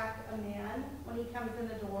attack a man when he comes in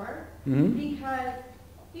the door, Mm-hmm. because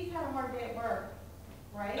he's had a hard day at work,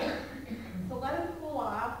 right? So let him cool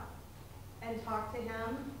off and talk to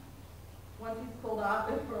him once he's cooled off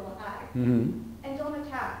and relaxed. Mm-hmm. And don't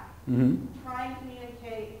attack. Mm-hmm. Try and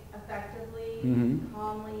communicate effectively, Mhm.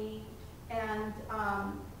 calmly, and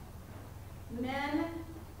men,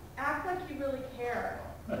 act like you really care.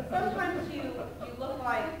 But sometimes you look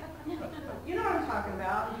like, you know what I'm talking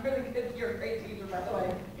about. You're a great teacher, by the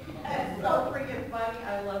way. It's so freaking funny.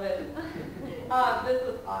 I love it. This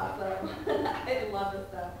is awesome. I love this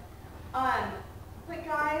stuff. But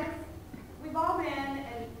guys, we've all been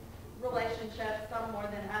in relationships, some more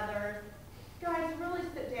than others. Guys, really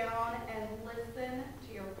sit down and listen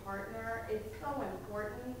to your partner. It's so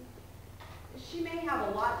important. She may have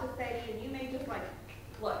a lot to say, and you may just like,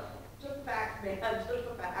 look, just facts, man, just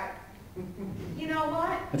a fact. You know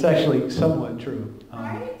what? That's actually somewhat true.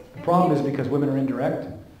 Right? The problem is because women are indirect.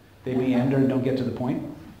 They meander and don't get to the point.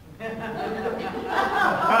 Now,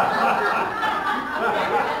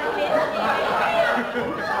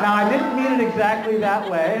 I didn't mean it exactly that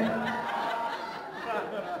way.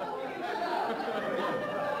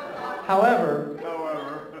 However,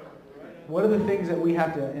 one of the things that we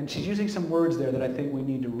have to, and she's using some words there that I think we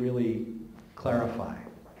need to really clarify.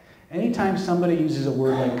 Anytime somebody uses a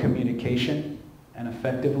word like communication and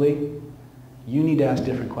effectively, you need to ask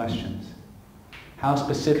different questions. How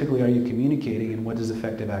specifically are you communicating, and what does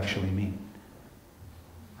effective actually mean?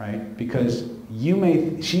 Right? Because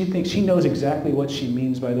she knows exactly what she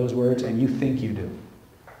means by those words, and you think you do.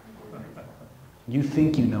 You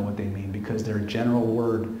think you know what they mean because they're a general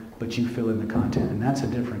word, but you fill in the content, and that's a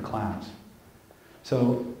different class.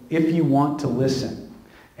 So if you want to listen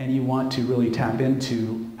and you want to really tap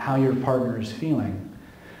into how your partner is feeling,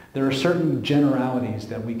 there are certain generalities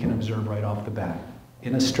that we can observe right off the bat.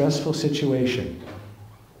 In a stressful situation,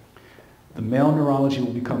 the male neurology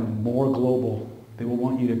will become more global. They will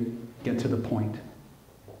want you to get to the point.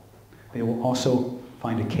 They will also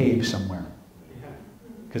find a cave somewhere,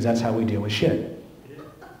 because that's how we deal with shit.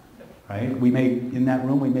 Right? We may, in that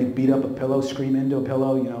room, we may beat up a pillow, scream into a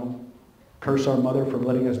pillow, curse our mother for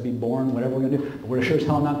letting us be born, whatever we're going to do. But we're sure as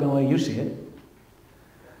hell not going to let you see it.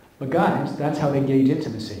 But guys, that's how they gauge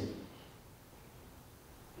intimacy.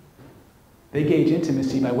 They gauge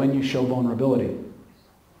intimacy by when you show vulnerability.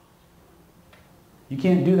 You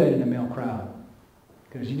can't do that in a male crowd.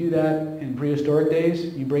 Because you do that in prehistoric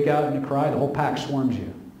days, you break out in a cry, the whole pack swarms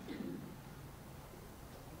you.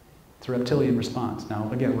 It's a reptilian response.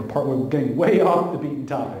 Now, again, we're getting way off the beaten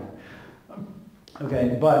topic.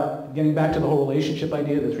 Okay, but getting back to the whole relationship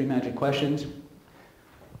idea, the 3 magic questions,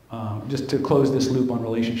 just to close this loop on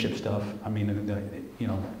relationship stuff,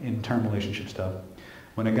 in-term relationship stuff.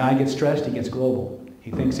 When a guy gets stressed, he gets global.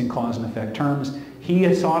 He thinks in cause and effect terms. He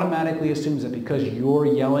automatically assumes that because you're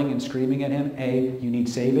yelling and screaming at him, A, you need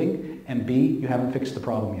saving, and B, you haven't fixed the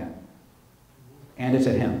problem yet. And it's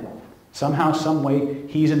at him. Somehow, some way,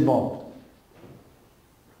 he's involved.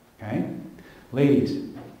 Okay? Ladies,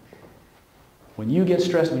 when you get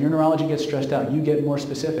stressed, when your neurology gets stressed out, you get more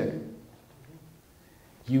specific.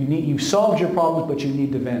 You've solved your problems, but you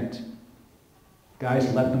need to vent.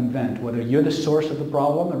 Guys, let them vent. Whether you're the source of the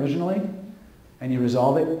problem originally, and you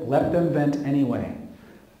resolve it, let them vent anyway.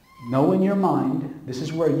 Know in your mind, this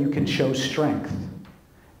is where you can show strength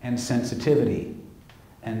and sensitivity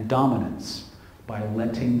and dominance by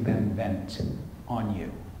letting them vent on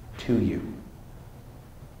you, to you.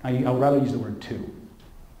 I would rather use the word to,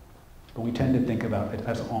 but we tend to think about it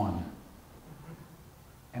as on.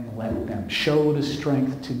 And let them show the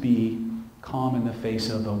strength to be calm in the face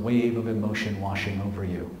of a wave of emotion washing over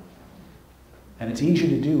you. And it's easier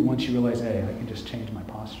to do once you realize, hey, I can just change my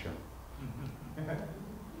posture.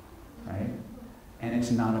 Right? And it's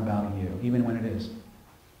not about you, even when it is.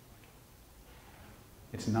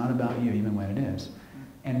 It's not about you, even when it is.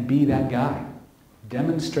 And be that guy.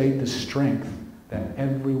 Demonstrate the strength that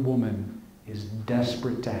every woman is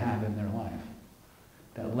desperate to have in their life.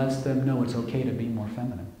 That lets them know it's okay to be more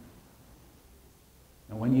feminine.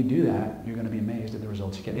 And when you do that, you're going to be amazed at the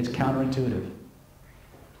results you get. It's counterintuitive.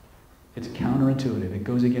 It's counterintuitive. It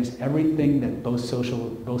goes against everything that both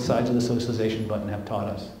sides of the socialization button have taught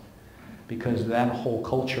us. Because that whole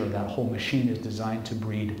culture, that whole machine is designed to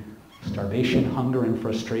breed starvation, hunger, and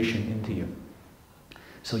frustration into you.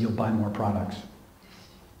 So you'll buy more products.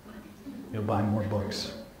 You'll buy more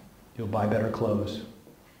books. You'll buy better clothes.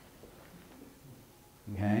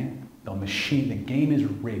 Okay? The game is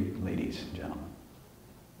rigged, ladies and gentlemen.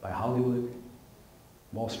 By Hollywood,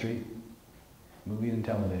 Wall Street, movies and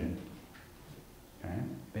television. Okay?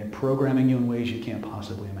 They're programming you in ways you can't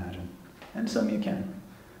possibly imagine. And some you can.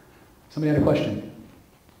 Somebody had a question?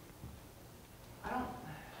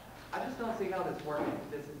 I just don't see how this is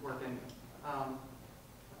working.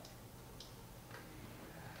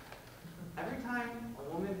 Every time a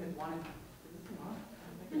woman has wanted,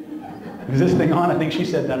 Is this thing on? I think she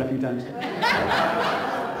said that a few times.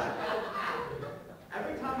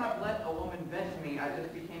 every time I've let a woman vent to me, I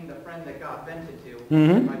just became the friend that got vented to.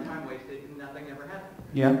 Mm-hmm. My time wasted and nothing ever happened.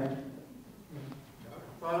 Yeah.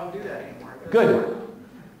 So I don't do that anymore. Good.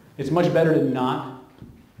 It's much better to not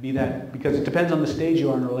be that, because it depends on the stage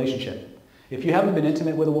you are in a relationship. If you haven't been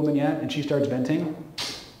intimate with a woman yet and she starts venting,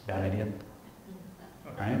 bad idea.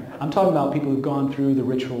 Right? I'm talking about people who've gone through the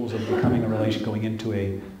rituals of becoming a relation, going into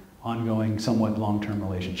a ongoing, somewhat long-term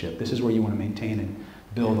relationship. This is where you want to maintain and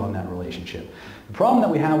build on that relationship. The problem that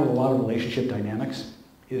we have with a lot of relationship dynamics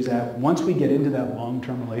is that once we get into that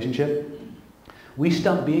long-term relationship, we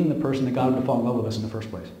stop being the person that got them to fall in love with us in the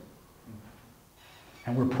first place.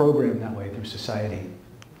 And we're programmed that way through society.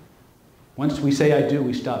 Once we say I do,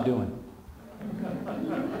 we stop doing.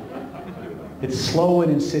 It's slow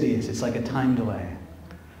and insidious. It's like a time delay.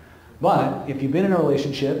 But if you've been in a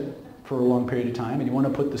relationship for a long period of time and you want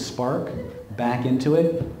to put the spark back into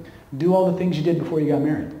it, do all the things you did before you got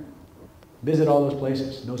married. Visit all those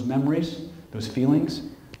places. Those memories, those feelings,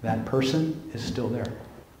 that person is still there.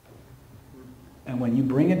 And when you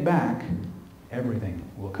bring it back, everything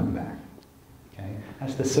will come back. Okay?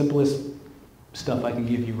 That's the simplest stuff I can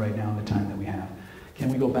give you right now in the time that we have. Can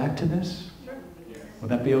we go back to this? Sure. Would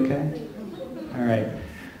that be okay? All right.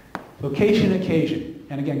 Location, occasion.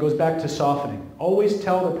 And again, goes back to softening. Always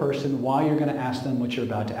tell the person why you're going to ask them what you're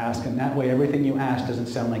about to ask them. That way everything you ask doesn't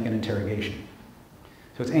sound like an interrogation.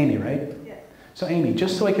 So it's Amy, right? Yes. So Amy,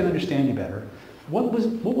 just so I can understand you better, what was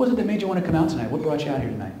it that made you want to come out tonight? What brought you out here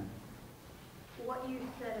tonight? What you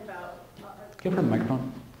said about... Give her the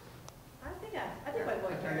microphone. I think my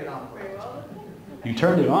voice turned it on. very well. You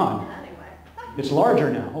turned it on. Anyway. It's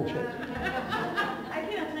larger now. Oh, shit. I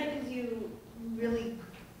came out tonight because you really,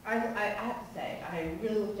 I have to say, I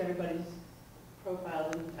really looked at everybody's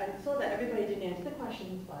profiles and I saw that everybody didn't answer the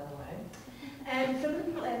questions, by the way. And some of the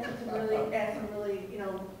people asked some really, you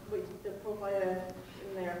know, with the profile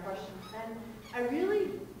in their questions. And I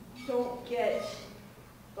really don't get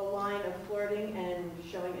the line of flirting and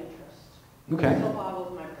showing interest. Okay. It still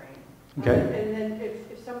boggles my brain. Okay. And then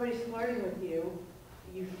if somebody's flirting with you,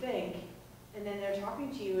 you think, and then they're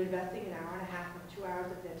talking to you, investing an hour and a half or 2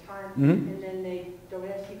 hours of their time, and then they don't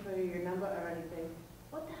ask you for your number or anything.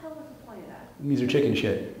 What the hell was the point of that? These are chicken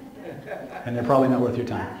shit. And they're probably not worth your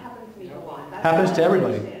time. That happens to me a lot. That's Happens what to I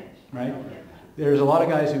everybody, understand. right? I don't get that. There's a lot of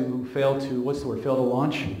guys who fail to, what's the word, fail to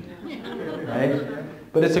launch, right?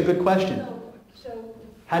 But it's a good question. So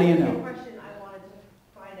How do you the know? question I wanted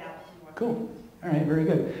to find out some more. Cool. All right, very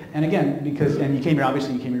good. And again, and you came here,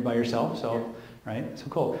 obviously you came here by yourself, so, right? So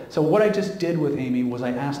cool. So what I just did with Amy was I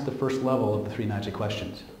asked the first level of the 3 magic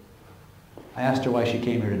questions. I asked her why she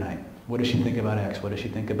came here tonight. What does she think about X? What does she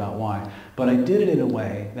think about Y? But I did it in a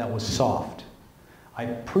way that was soft. I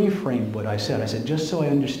pre-framed what I said. I said, just so I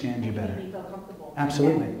understand you better. Make me feel comfortable.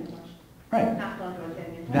 Absolutely. Right. Not going to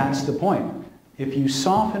attend your That's the point. If you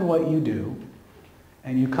soften what you do,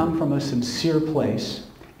 and you come from a sincere place,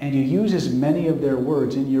 and you use as many of their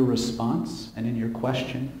words in your response and in your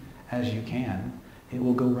question as you can, it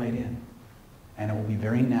will go right in. And it will be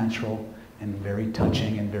very natural and very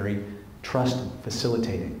touching and very trust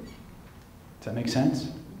facilitating. Does that make sense?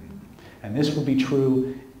 And this will be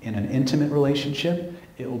true in an intimate relationship.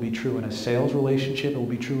 It will be true in a sales relationship. It will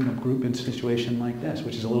be true in a group situation like this,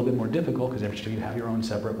 which is a little bit more difficult because every you have your own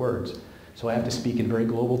separate words. So I have to speak in very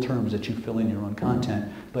global terms that you fill in your own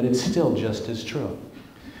content, but it's still just as true.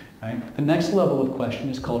 Right? The next level of question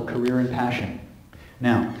is called career and passion.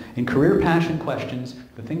 Now, in career passion questions,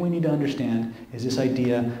 the thing we need to understand is this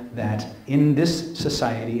idea that in this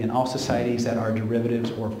society, in all societies that are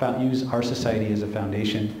derivatives or use our society as a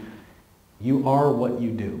foundation, you are what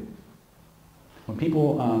you do. When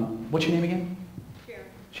people, what's your name again? Sharon,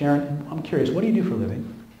 Sharon, I'm curious, what do you do for a living?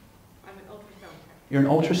 I'm an ultrasound tech. You're an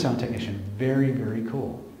ultrasound technician. Very, very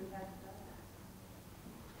cool.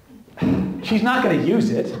 She's not going to use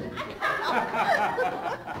it.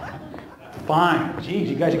 Fine. Geez,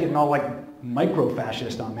 you guys are getting all like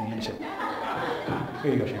micro-fascist on me and shit.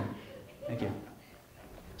 Here you go, Sharon. Thank you.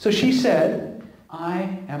 So she said,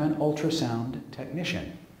 I am an ultrasound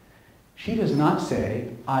technician. She does not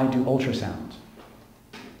say, I do ultrasounds.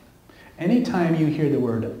 Anytime you hear the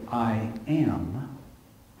word I am,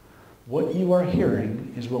 what you are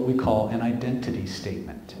hearing is what we call an identity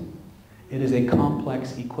statement. It is a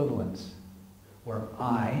complex equivalence where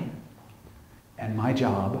I and my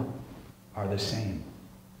job are the same.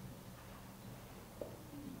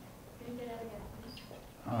 Can you say that again?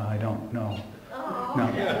 I don't know. Oh.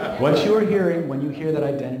 No. What you are hearing when you hear that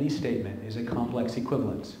identity statement is a complex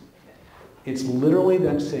equivalence. It's literally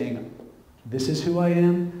them saying, this is who I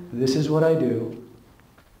am, this is what I do,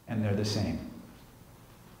 and they're the same.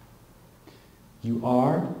 You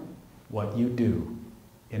are what you do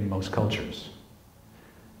in most cultures.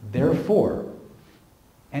 Therefore,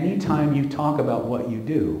 anytime you talk about what you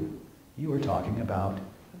do, you are talking about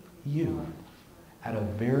you at a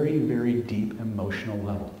very, very deep emotional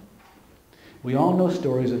level. We all know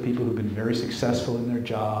stories of people who've been very successful in their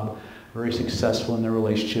job, very successful in their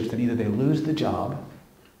relationships, and either they lose the job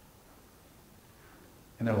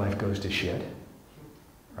and their life goes to shit,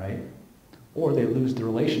 right? Or they lose the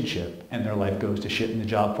relationship and their life goes to shit and the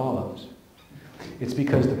job follows. It's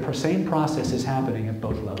because the same process is happening at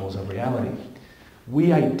both levels of reality.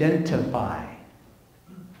 We identify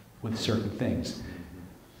with certain things.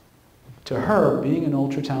 To her, being an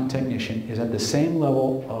ultrasound technician is at the same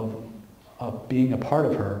level of being a part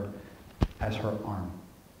of her as her arm.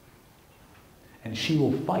 And she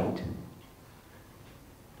will fight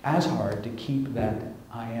as hard to keep that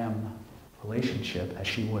I am relationship as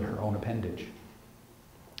she would her own appendage.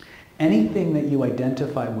 Anything that you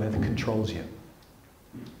identify with controls you.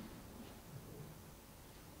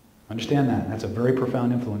 Understand that. That's a very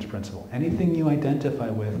profound influence principle. Anything you identify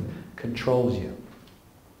with controls you.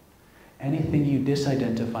 Anything you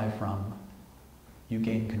disidentify from, you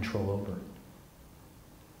gain control over.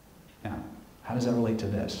 Now, how does that relate to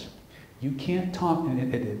this? You can't talk,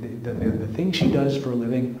 the thing she does for a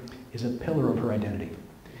living is a pillar of her identity.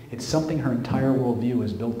 It's something her entire worldview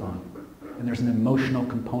is built on. And there's an emotional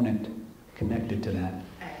component connected to that.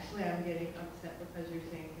 Actually, I'm getting upset because you're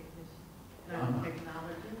saying technician, not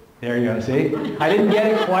technologist. There you go, see? I didn't get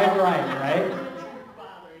it quite right?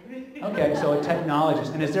 Bothering me. Okay, so a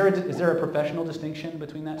technologist. And is there a professional distinction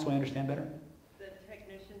between that so I understand better? The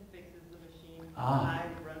technician fixes the machine. Ah.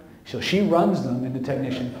 I run. So she runs them and the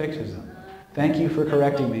technician fixes them. Thank you for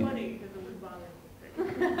correcting me. It's so funny because it was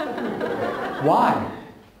bothering me. Why?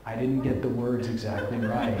 I didn't get the words exactly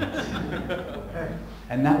right.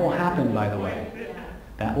 And that will happen, by the way.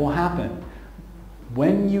 That will happen.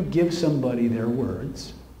 When you give somebody their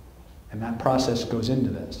words, and that process goes into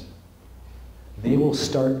this, they will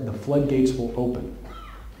start, the floodgates will open.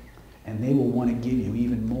 And they will want to give you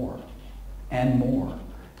even more, and more,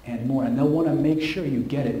 and more. And they'll want to make sure you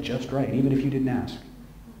get it just right, even if you didn't ask.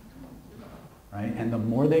 Right? And the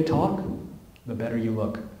more they talk, the better you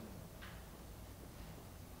look.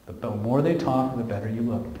 The more they talk, the better you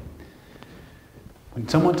look. When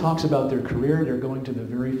someone talks about their career, they're going to the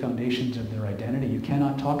very foundations of their identity. You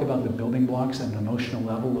cannot talk about the building blocks at an emotional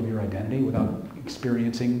level of your identity without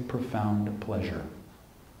experiencing profound pleasure.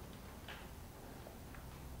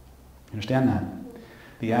 Understand that?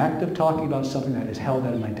 The act of talking about something that is held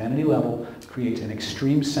at an identity level creates an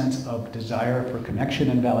extreme sense of desire for connection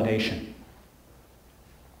and validation.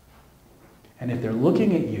 And if they're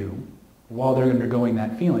looking at you while they're undergoing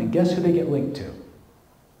that feeling, guess who they get linked to?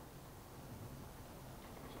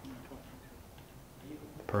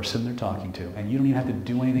 The person they're talking to. And you don't even have to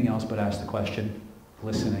do anything else but ask the question,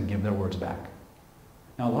 listen, and give their words back.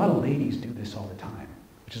 Now, a lot of ladies do this all the time,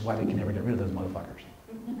 which is why they can never get rid of those motherfuckers.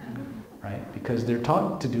 Right? Because they're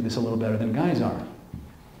taught to do this a little better than guys are.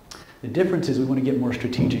 The difference is we want to get more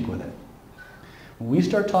strategic with it. When we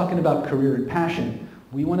start talking about career and passion,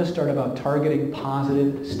 we want to start about targeting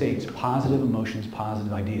positive states, positive emotions,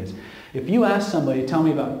 positive ideas. If you ask somebody, tell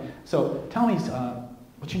me, what's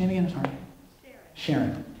your name again? Sorry?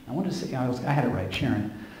 Sharon. I wanted to say, I had it right,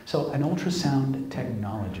 Sharon. So an ultrasound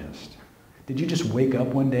technologist. Did you just wake up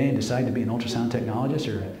one day and decide to be an ultrasound technologist,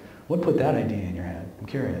 or what put that idea in your head? I'm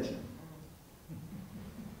curious.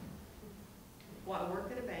 Well, I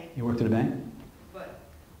worked at a bank, You worked at a bank? but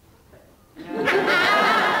but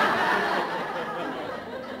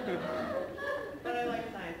I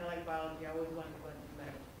like science. I like biology. I always wanted to go into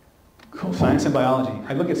medical. Cool. Science and biology.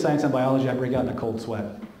 I look at science and biology, I break out in a cold sweat.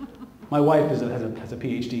 My wife has a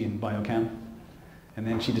PhD in biochem, and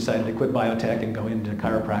then she decided to quit biotech and go into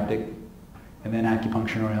chiropractic, and then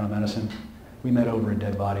acupuncture and oriental medicine. We met over a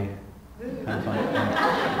dead body. Kind of fun.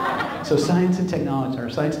 Yeah. So science and technology, or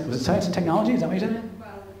science, was it science and technology? Is that what you said?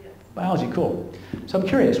 Biology, cool. So I'm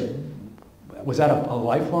curious, was that a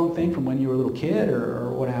lifelong thing from when you were a little kid, or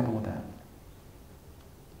what happened with that?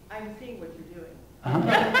 I'm seeing what you're doing. Uh-huh.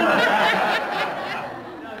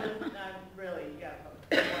 No, just not really, yeah.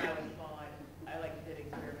 When I was small, I like did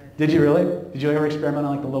experiments. Did you really? Did you ever experiment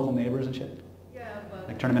on like the local neighbors and shit? Yeah, but.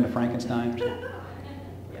 Like turn them into Frankenstein or something?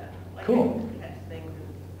 Yeah. Like Cool. I catch things.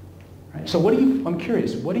 Right. So I'm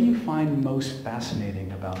curious, what do you find most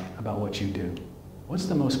fascinating about what you do? What's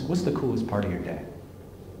the coolest part of your day?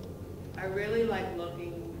 I really like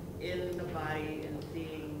looking in the body and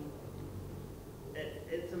seeing,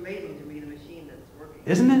 it's amazing to me, the machine that's working.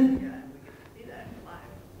 Isn't it? Yeah, and we get to see that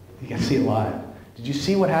live. You can see it live. Did you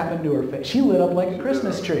see what happened to her face? She lit up like a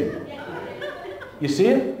Christmas tree. You see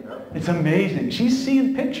it? It's amazing. She's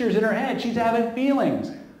seeing pictures in her head. She's having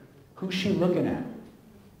feelings. Who's she looking at?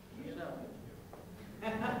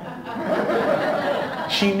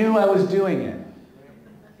 She knew I was doing it.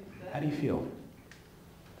 How do you feel?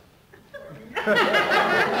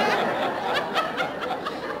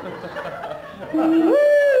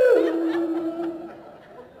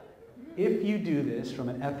 If you do this from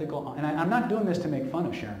an ethical, and I'm not doing this to make fun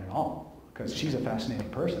of Sharon at all, because she's a fascinating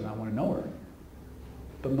person. I want to know her.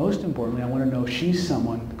 But most importantly, I want to know if she's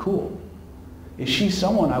someone cool. Is she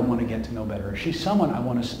someone I want to get to know better? Is she someone I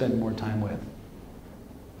want to spend more time with?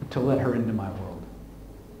 To let her into my world.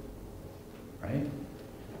 Right?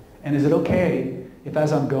 And is it okay if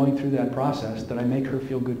as I'm going through that process that I make her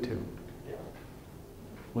feel good too?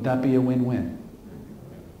 Would that be a win-win?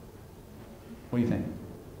 What do you think?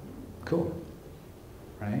 Cool.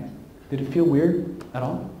 Right? Did it feel weird at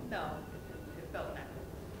all? No, it felt natural.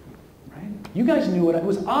 Right? You guys knew it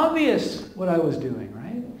was obvious what I was doing,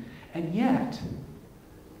 right? And yet,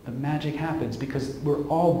 the magic happens because we're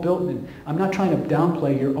all built in. I'm not trying to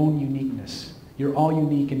downplay your own uniqueness. You're all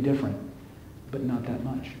unique and different, but not that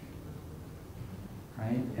much.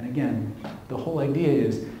 Right? And again, the whole idea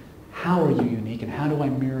is, how are you unique and how do I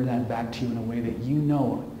mirror that back to you in a way that you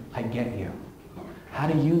know I get you? How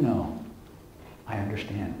do you know I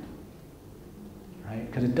understand? Right?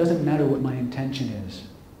 Because it doesn't matter what my intention is.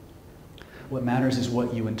 What matters is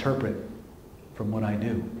what you interpret from what I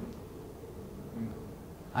do.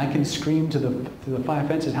 I can scream to the five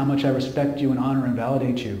fences how much I respect you and honor and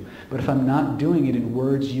validate you. But if I'm not doing it in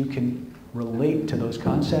words you can relate to those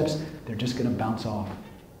concepts, they're just going to bounce off.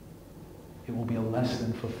 It will be a less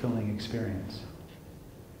than fulfilling experience.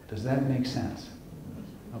 Does that make sense?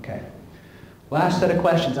 Okay. Last set of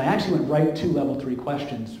questions. I actually went right to level 3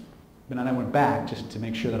 questions, but then I went back just to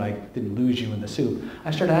make sure that I didn't lose you in the soup.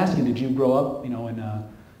 I started asking, did you grow up, and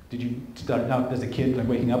did you start out as a kid, like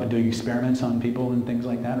waking up and doing experiments on people and things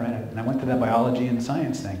like that, right? And I went to that biology and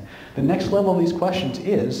science thing. The next level of these questions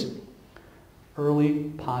is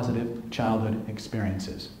early positive childhood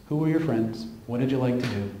experiences. Who were your friends? What did you like to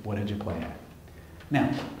do? What did you play at?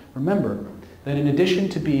 Now, remember that in addition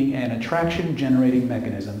to being an attraction-generating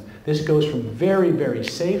mechanism, this goes from very, very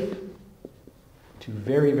safe to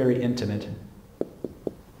very, very intimate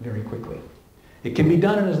very quickly. It can be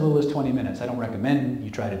done in as little as 20 minutes. I don't recommend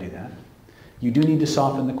you try to do that. You do need to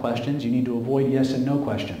soften the questions. You need to avoid yes and no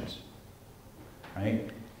questions. Right?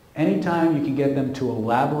 Anytime you can get them to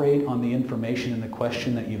elaborate on the information in the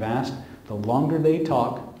question that you've asked, the longer they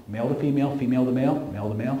talk, male to female, female to male, male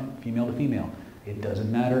to male, female to female, it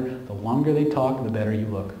doesn't matter. The longer they talk, the better you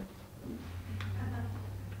look.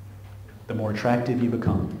 The more attractive you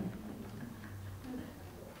become.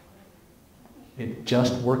 It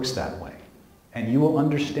just works that way. And you will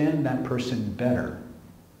understand that person better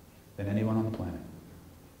than anyone on the planet.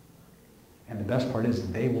 And the best part is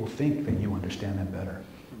they will think that you understand them better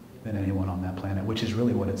than anyone on that planet, which is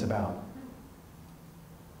really what it's about.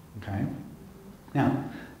 Okay? Now,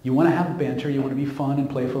 you want to have banter, you want to be fun and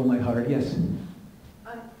playful and lighthearted. Yes?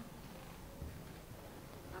 I'm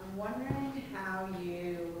wondering how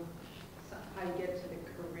you get to the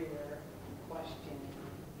career question,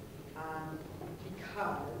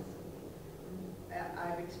 because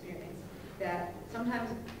I've experienced that sometimes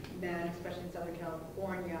men, especially in Southern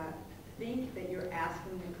California, think that you're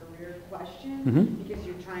asking the career question because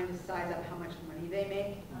you're trying to size up how much money they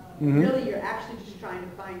make. Really, you're actually just trying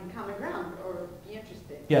to find common ground or be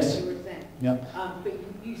interested. Yes. Like you were saying. Yep. But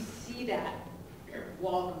you see that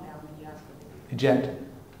wall come down when you ask them. Eject.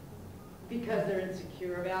 Because they're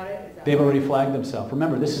insecure about it? Is that They've why? already flagged themselves.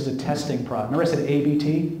 Remember, this is a testing process. Remember I said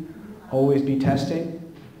ABT? Always be testing.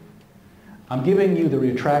 I'm giving you the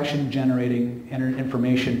retraction generating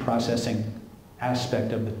information processing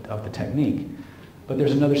aspect of the technique, but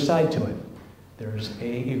there's another side to it. There's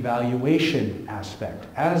an evaluation aspect.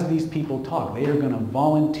 As these people talk, they are going to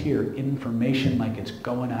volunteer information like it's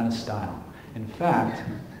going out of style. In fact,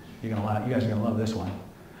 you guys are going to love this one.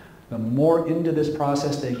 The more into this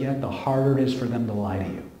process they get, the harder it is for them to lie to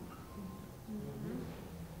you.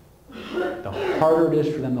 The harder it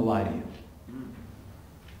is for them to lie to you.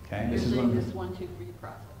 Okay, this is Usually this 1, 2, 3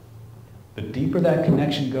 process. The deeper that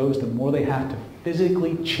connection goes, the more they have to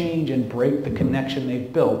physically change and break the connection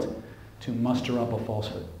they've built to muster up a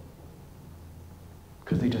falsehood.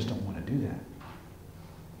 Because they just don't want to do that.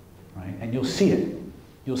 Right? And you'll see it.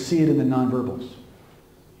 You'll see it in the nonverbals.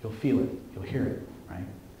 You'll feel it. You'll hear it. Right?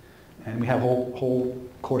 And we have whole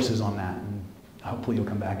courses on that. And hopefully you'll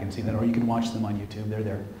come back and see that. Or you can watch them on YouTube. They're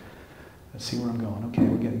there. Let's see where I'm going. Okay,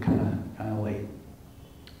 we're getting kind of late.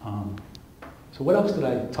 So what else did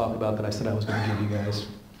I talk about that I said I was going to give you guys?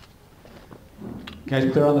 You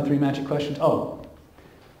guys clear on the 3 magic questions? Oh,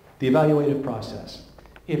 the evaluative process.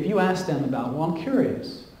 If you ask them about, well, I'm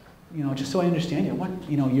curious, just so I understand you,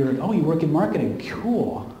 you work in marketing.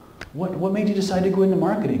 Cool. What made you decide to go into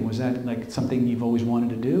marketing? Was that like something you've always wanted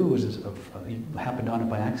to do? Was this you happened on it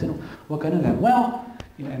by accident? What kind of that? Well,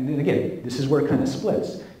 and then again, this is where it kind of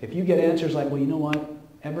splits. If you get answers like, well, you know what?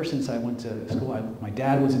 Ever since I went to school, my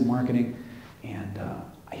dad was in marketing, and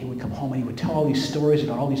he would come home and he would tell all these stories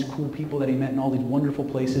about all these cool people that he met and all these wonderful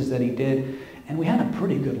places that he did. And we had a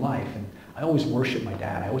pretty good life. And I always worshiped my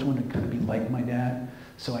dad. I always wanted to kind of be like my dad.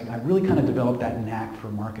 So I really kind of developed that knack for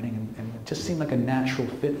marketing. And it just seemed like a natural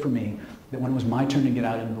fit for me that when it was my turn to get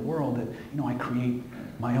out into the world, that I create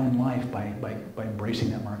my own life by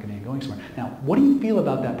embracing that marketing and going somewhere. Now, what do you feel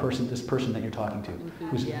about that person, this person that you're talking to?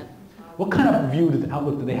 What kind of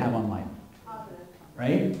outlook do they have on life? Positive.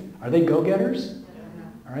 Right? Are they go-getters?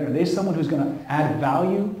 All right. Are they someone who's going to add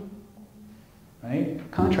value? Right?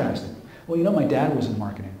 Contrasting. Well, my dad was in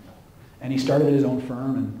marketing, and he started his own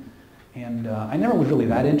firm, and I never was really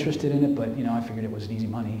that interested in it, but I figured it was easy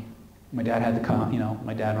money. My dad had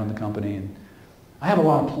my dad run the company, and I have a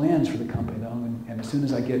lot of plans for the company though, and as soon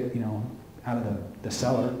as I get out of the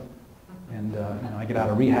cellar, and I get out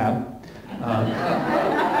of rehab,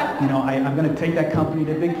 I'm going to take that company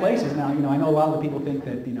to big places. Now, I know a lot of the people think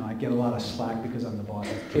that I get a lot of slack because I'm the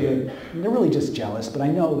boss's kid. And they're really just jealous, but I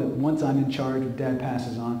know that once I'm in charge, when Dad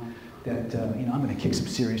passes on, that I'm going to kick some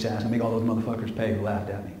serious ass and make all those motherfuckers pay who laughed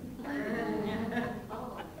at me.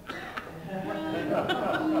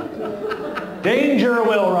 Danger,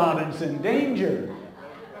 Will Robinson, danger.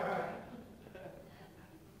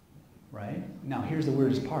 Right? Now, here's the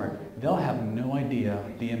weirdest part. They'll have no idea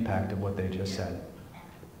the impact of what they just said.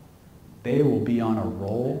 They will be on a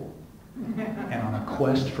roll and on a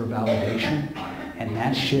quest for validation, and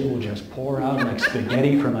that shit will just pour out like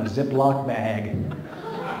spaghetti from a Ziploc bag.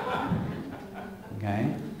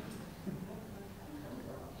 Okay?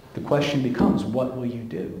 The question becomes, what will you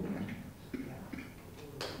do?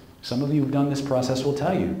 Some of you who've done this process will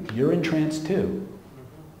tell you, you're in trance too.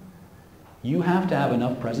 You have to have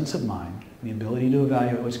enough presence of mind, the ability to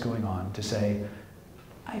evaluate what's going on, to say,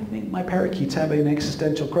 I think my parakeet's having an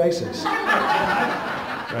existential crisis.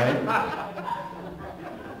 Right?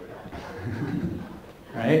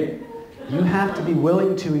 Right? You have to be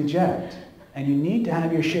willing to eject. And you need to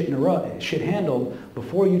have your shit handled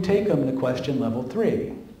before you take them to question level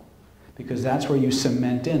 3. Because that's where you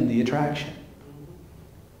cement in the attraction.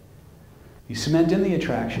 You cement in the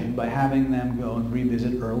attraction by having them go and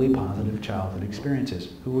revisit early positive childhood experiences.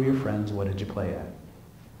 Who were your friends? What did you play at?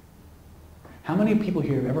 How many people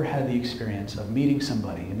here have ever had the experience of meeting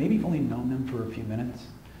somebody, and maybe you've only known them for a few minutes,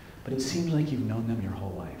 but it seems like you've known them your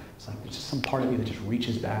whole life? It's like there's just some part of you that just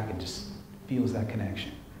reaches back and just feels that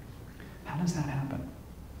connection. How does that happen?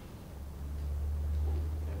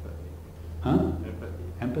 Huh?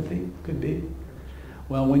 Empathy? Could be.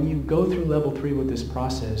 Well, when you go through level 3 with this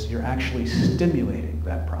process, you're actually stimulating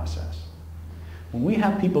that process. When we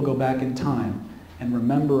have people go back in time and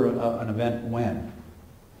remember an event when,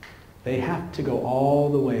 they have to go all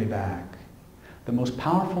the way back. The most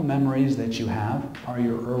powerful memories that you have are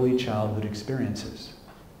your early childhood experiences.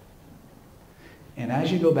 And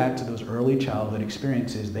as you go back to those early childhood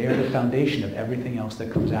experiences, they are the foundation of everything else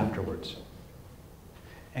that comes afterwards.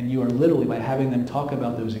 And you are literally, by having them talk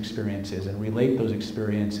about those experiences and relate those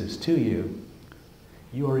experiences to you,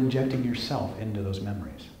 you are injecting yourself into those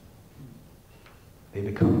memories. They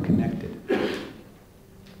become connected.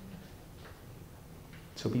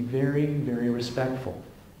 So be very, very respectful.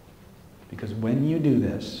 Because when you do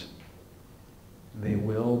this, they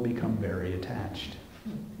will become very attached.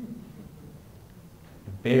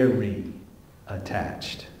 very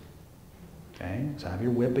attached. Okay? So have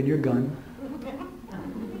your whip and your gun.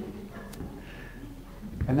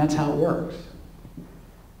 And that's how it works.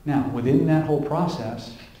 Now, within that whole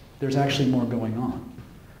process, there's actually more going on.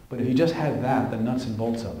 But if you just had that, the nuts and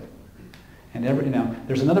bolts of it, and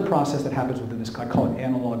there's another process that happens within this, I call it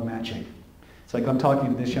analog matching. It's like I'm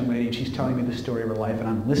talking to this young lady and she's telling me the story of her life and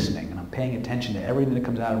I'm listening and I'm paying attention to everything that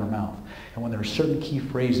comes out of her mouth. And when there are certain key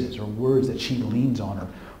phrases or words that she leans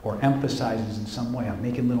on or emphasizes in some way, I'm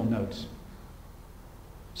making little notes.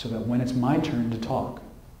 So that when it's my turn to talk,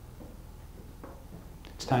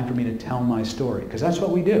 it's time for me to tell my story. Because that's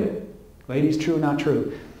what we do. Ladies, true or not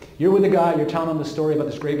true. You're with a guy, you're telling him the story about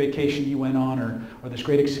this great vacation you went on or this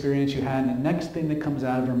great experience you had, and the next thing that comes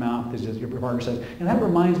out of your mouth is just your partner says, and that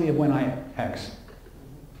reminds me of when I X.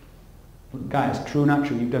 Guys, true or not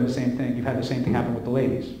true, you've done the same thing. You've had the same thing happen with the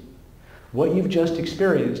ladies. What you've just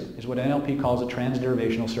experienced is what NLP calls a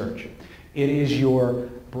transderivational search. It is your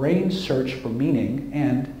brain's search for meaning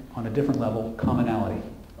and, on a different level, commonality.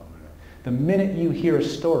 The minute you hear a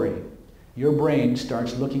story, your brain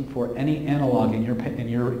starts looking for any analog in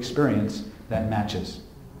your experience that matches.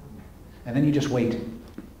 And then you just wait.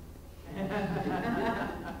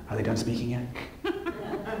 Are they done speaking yet?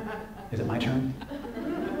 Is it my turn?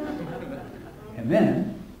 And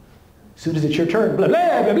then, as soon as it's your turn, blah,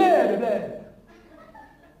 blah, blah, blah, blah, blah.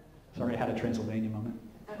 Sorry, I had a Transylvania moment.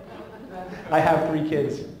 I have 3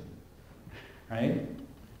 kids, right?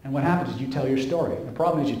 And what happens is you tell your story. The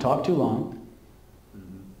problem is you talk too long,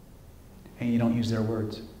 and you don't use their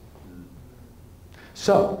words.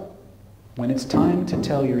 So, when it's time to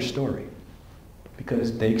tell your story,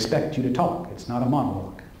 because they expect you to talk, it's not a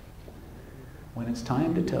monologue. When it's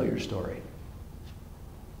time to tell your story,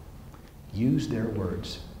 use their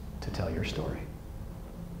words to tell your story.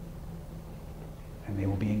 And they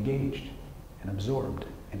will be engaged and absorbed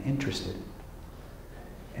and interested.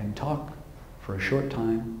 And talk for a short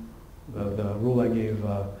time. The rule I gave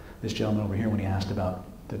this gentleman over here when he asked about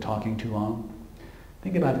the talking too long.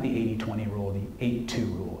 Think about the 80-20 rule, the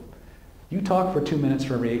 8-2 rule. You talk for 2 minutes,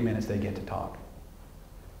 for every 8 minutes they get to talk.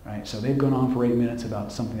 Right? So they've gone on for 8 minutes about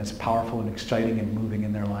something that's powerful and exciting and moving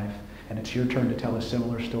in their life, and it's your turn to tell a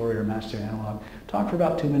similar story or match their analog. Talk for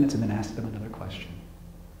about 2 minutes and then ask them another question.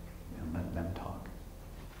 And let them talk.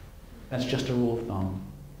 That's just a rule of thumb.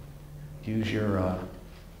 Use your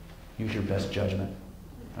best judgment.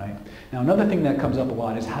 Right? Now another thing that comes up a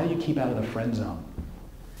lot is how do you keep out of the friend zone?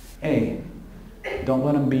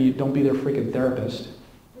 Don't be their freaking therapist.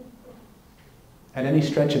 At any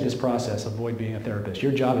stretch of this process, avoid being a therapist.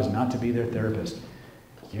 Your job is not to be their therapist.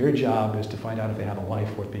 Your job is to find out if they have a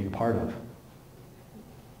life worth being a part of.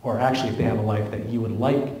 Or actually if they have a life that you would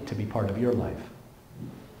like to be part of your life.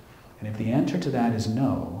 And if the answer to that is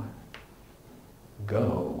no,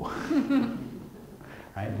 go.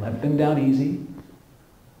 Right? Let them down easy.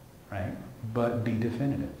 Right? But be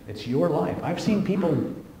definitive. It's your life. I've seen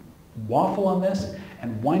people waffle on this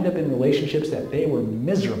and wind up in relationships that they were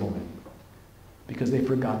miserable in because they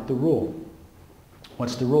forgot the rule.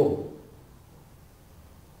 What's the rule?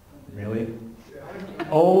 Really?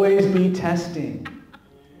 Always be testing.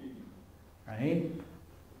 Right?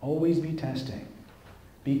 Always be testing.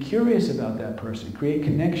 Be curious about that person. Create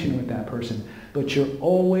connection with that person. But you're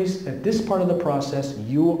always, at this part of the process,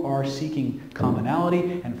 you are seeking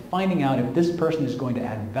commonality and finding out if this person is going to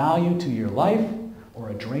add value to your life or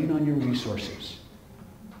a drain on your resources.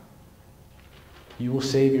 You will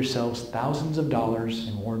save yourselves thousands of dollars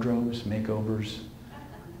in wardrobes, makeovers,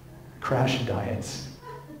 crash diets,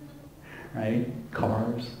 right?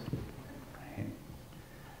 Cars.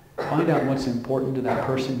 Find out what's important to that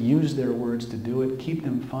person. Use their words to do it. Keep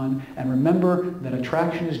them fun. And remember that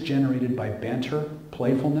attraction is generated by banter,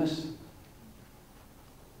 playfulness,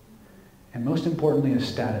 and most importantly, a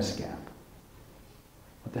status gap.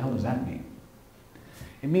 What the hell does that mean?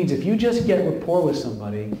 It means if you just get rapport with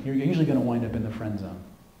somebody, you're usually going to wind up in the friend zone.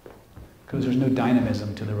 Because there's no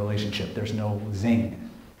dynamism to the relationship. There's no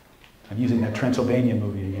zing. I'm using that Transylvania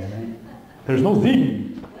movie again, right? There's no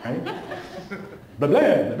zing, right? Blah, blah,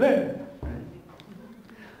 blah, blah. Right?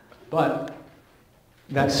 But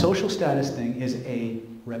that social status thing is a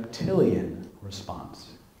reptilian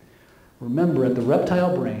response. Remember, at the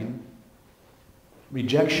reptile brain,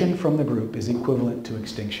 rejection from the group is equivalent to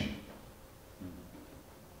extinction.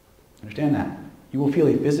 Understand that? You will feel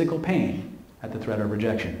a physical pain at the threat of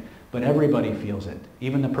rejection, but everybody feels it,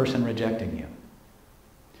 even the person rejecting you.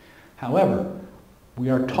 However, we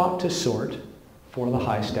are taught to sort for the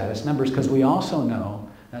high status members because we also know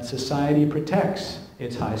that society protects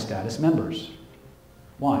its high status members.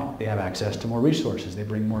 Why? They have access to more resources. They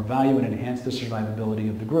bring more value and enhance the survivability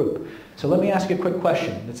of the group. So let me ask you a quick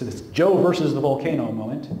question. This is Joe versus the volcano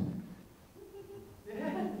moment.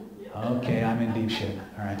 Okay, I'm in deep shit.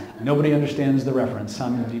 All right. Nobody understands the reference.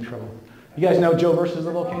 I'm in deep trouble. You guys know Joe versus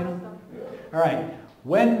the volcano? All right.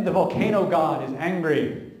 When the volcano god is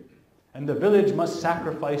angry and the village must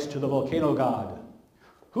sacrifice to the volcano god,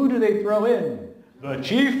 who do they throw in? The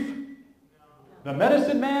chief? The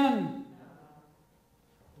medicine man?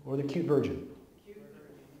 Or the cute virgin?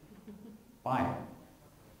 Why?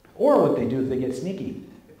 Or what they do is they get sneaky.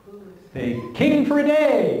 They king for a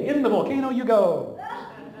day. In the volcano you go.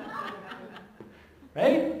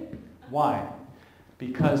 Right? Why?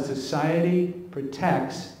 Because society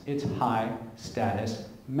protects its high status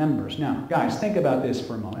members. Now, guys, think about this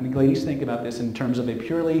for a moment. And ladies, think about this in terms of a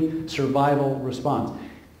purely survival response.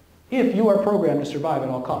 If you are programmed to survive at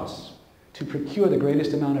all costs, to procure the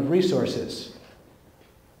greatest amount of resources,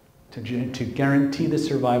 to guarantee the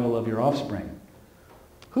survival of your offspring,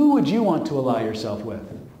 who would you want to ally yourself with?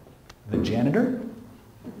 The janitor?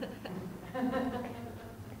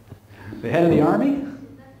 The head of the army?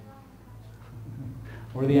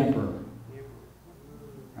 Or the emperor?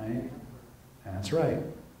 Right? That's right.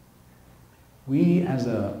 We as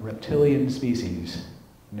a reptilian species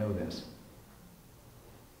know this.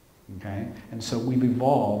 Okay? And so we've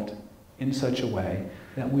evolved in such a way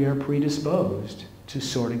that we are predisposed to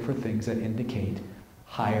sorting for things that indicate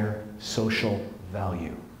higher social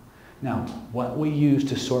value. Now, what we use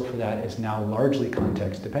to sort for that is now largely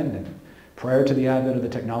context dependent. Prior to the advent of the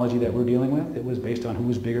technology that we're dealing with, it was based on who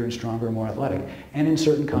was bigger and stronger and more athletic. And in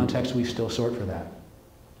certain contexts, we still sort for that.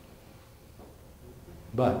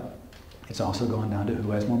 But it's also gone down to who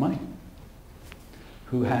has more money,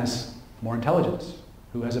 who has more intelligence,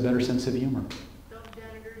 who has a better sense of humor. Don't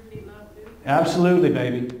janitors need love too? Absolutely,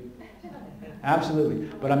 baby. Absolutely.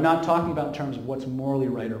 But I'm not talking about in terms of what's morally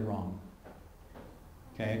right or wrong.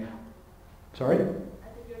 Okay? Sorry?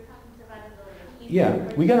 Yeah,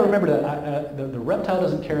 we got to remember that the reptile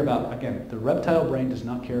doesn't care about, again, the reptile brain does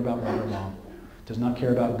not care about right or wrong, does not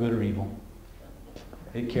care about good or evil.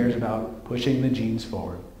 It cares about pushing the genes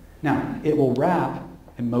forward. Now, it will wrap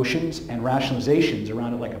emotions and rationalizations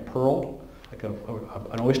around it like a pearl, like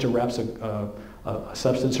an oyster wraps a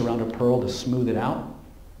substance around a pearl to smooth it out.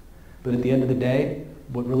 But at the end of the day,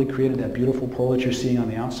 what really created that beautiful pearl that you're seeing on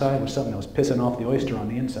the outside was something that was pissing off the oyster on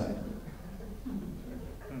the inside.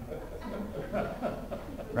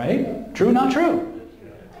 Right? True, not true?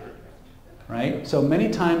 Right? So many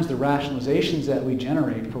times the rationalizations that we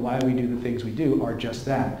generate for why we do the things we do are just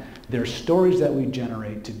that. They're stories that we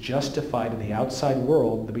generate to justify to the outside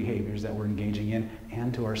world the behaviors that we're engaging in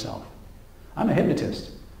and to ourselves. I'm a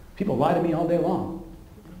hypnotist. People lie to me all day long.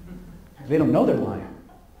 They don't know they're lying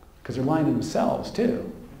because they're lying to themselves too.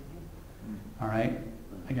 All right?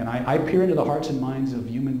 Again, I peer into the hearts and minds of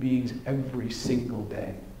human beings every single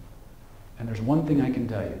day. And there's one thing I can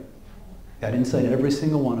tell you. That inside every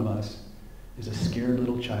single one of us is a scared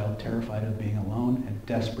little child terrified of being alone and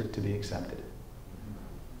desperate to be accepted.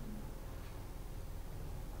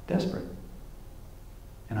 Desperate.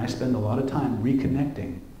 And I spend a lot of time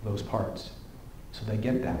reconnecting those parts so they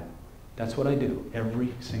get that. That's what I do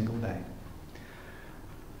every single day.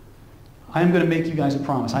 I am going to make you guys a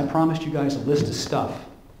promise. I promised you guys a list of stuff.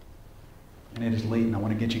 And it is late and I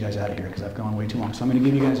want to get you guys out of here because I've gone way too long. So I'm going to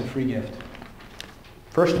give you guys a free gift.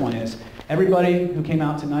 First one is, everybody who came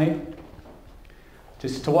out tonight,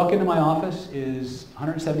 just to walk into my office is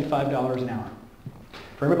 $175 an hour.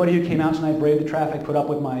 For everybody who came out tonight, braved the traffic, put up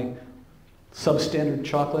with my substandard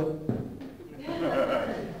chocolate.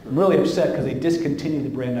 I'm really upset because they discontinued the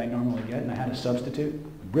brand I normally get and I had a substitute.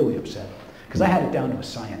 I'm really upset because I had it down to a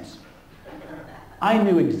science. I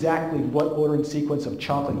knew exactly what order and sequence of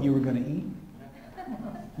chocolate you were going to eat.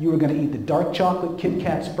 You were going to eat the dark chocolate Kit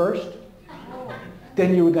Kats first.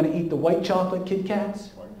 Then you were going to eat the white chocolate Kit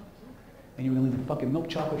Kats. And you were going to leave the fucking milk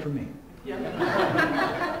chocolate for me. I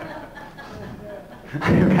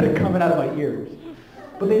got it coming out of my ears.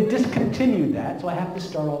 But they discontinued that, so I have to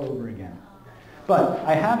start all over again. But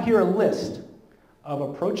I have here a list of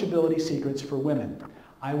approachability secrets for women.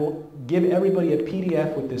 I will give everybody a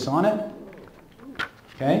PDF with this on it.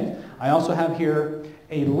 Okay? I also have here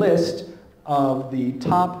a list of the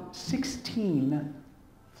top 16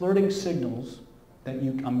 flirting signals that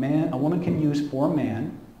a woman can use for a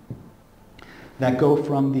man that go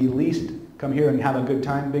from the least, come here and have a good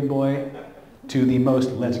time, big boy, to the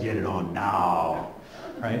most, let's get it on now,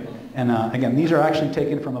 right? And again, these are actually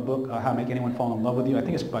taken from a book, How to Make Anyone Fall in Love with You. I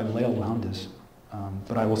think it's by Leah Lowndes,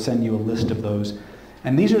 but I will send you a list of those.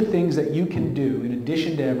 And these are things that you can do in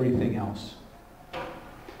addition to everything else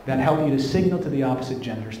that help you to signal to the opposite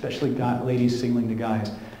gender, especially ladies signaling to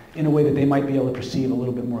guys, in a way that they might be able to perceive a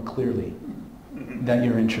little bit more clearly that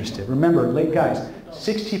you're interested. Remember, guys,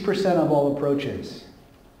 60% of all approaches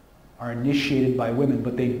are initiated by women,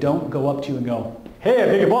 but they don't go up to you and go,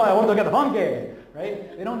 "Hey, big boy, I want to get the funky,"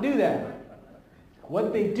 right? They don't do that.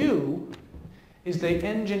 What they do is they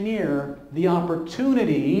engineer the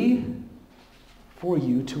opportunity for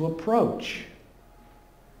you to approach.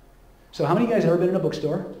 So how many of you guys have ever been in a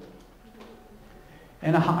bookstore?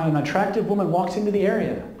 And an attractive woman walks into the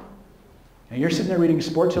area. And you're sitting there reading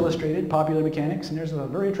Sports Illustrated, Popular Mechanics, and there's a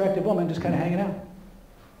very attractive woman just kind of hanging out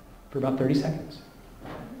for about 30 seconds.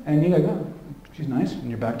 And you're like, "Oh, she's nice." And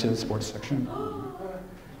you're back to the sports section.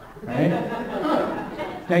 Right?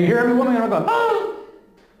 Now you hear every woman going, "Oh,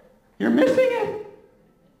 you're missing it."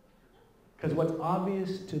 Because what's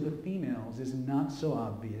obvious to the females is not so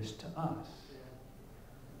obvious to us.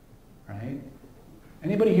 Right?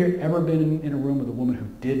 Anybody here ever been in a room with a woman who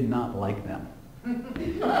did not like them?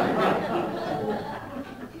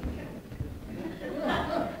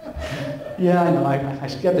 Yeah, I know. I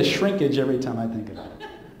get the shrinkage every time I think of it.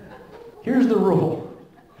 Here's the rule.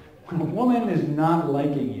 When a woman is not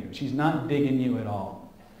liking you, she's not digging you at all,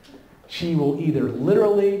 she will either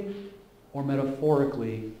literally or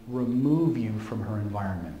metaphorically remove you from her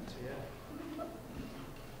environment.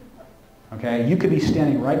 Okay? You could be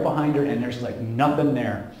standing right behind her and there's like nothing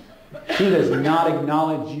there. She does not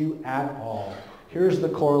acknowledge you at all. Here's the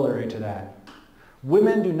corollary to that.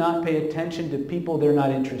 Women do not pay attention to people they're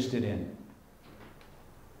not interested in.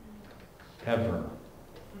 Ever.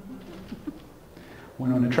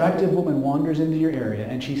 When an attractive woman wanders into your area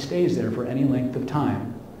and she stays there for any length of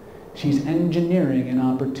time, she's engineering an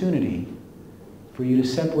opportunity for you to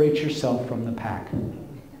separate yourself from the pack.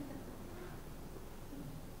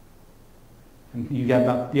 And you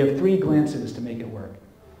have 3 glances to make it work.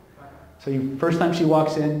 So first time she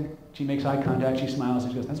walks in, she makes eye contact, she smiles,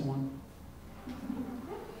 and she goes, "That's 1.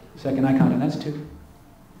 Second eye contact, that's 2.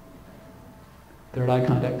 Third eye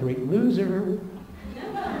contact, 3, loser.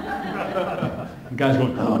 The guy's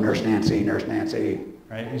going, "Oh, Nurse Nancy, Nurse Nancy."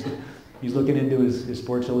 Right? He's looking into his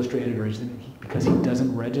Sports Illustrated, because he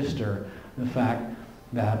doesn't register the fact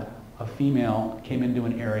that a female came into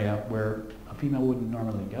an area where a female wouldn't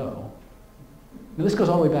normally go. Now this goes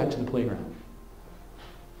all the way back to the playground.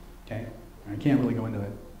 Okay? I can't really go into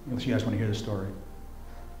it unless you guys want to hear the story.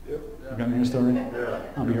 Yep. You got me hear the story? Yeah.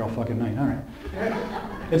 I'll be here all fucking night. All right.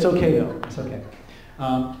 It's okay though. It's okay.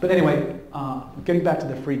 But anyway, getting back to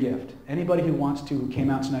the free gift. Anybody who wants to, who came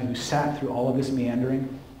out tonight, who sat through all of this meandering,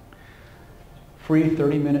 free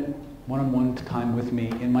 30-minute one-on-one time with me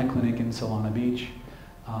in my clinic in Solana Beach.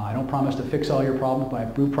 I don't promise to fix all your problems, but I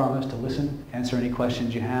do promise to listen, answer any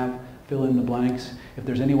questions you have, fill in the blanks. If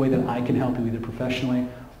there's any way that I can help you, either professionally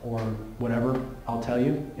or whatever, I'll tell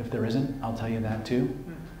you. If there isn't, I'll tell you that too.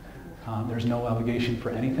 There's no obligation for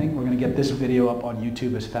anything. We're going to get this video up on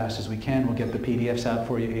YouTube as fast as we can. We'll get the PDFs out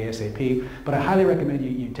for you ASAP. But I highly recommend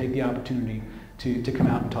you take the opportunity to come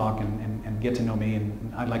out and talk and get to know me,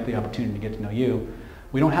 and I'd like the opportunity to get to know you.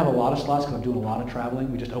 We don't have a lot of slots because I'm doing a lot of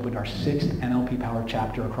traveling. We just opened our 6th NLP Power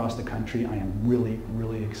chapter across the country. I am really,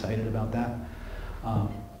 really excited about that. You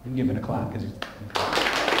can give it a clap.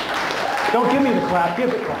 Don't give me the clap, give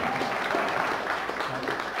it a clap.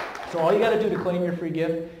 So all you got to do to claim your free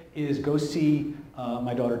gift is go see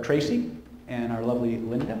my daughter Tracy and our lovely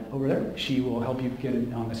Linda over there. She will help you get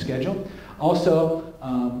it on the schedule. Also,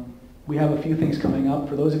 we have a few things coming up.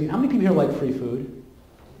 For those of you, how many people here like free food?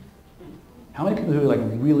 How many people here like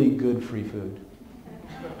really good free food?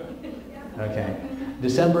 Okay.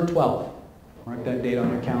 December 12th. Mark that date on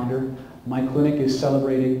your calendar. My clinic is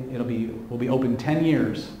celebrating, we'll be open 10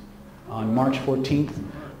 years on March 14th,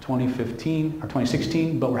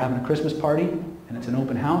 2016, but we're having a Christmas party, and it's an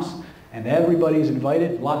open house, and everybody's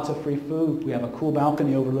invited, lots of free food. We have a cool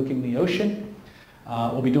balcony overlooking the ocean.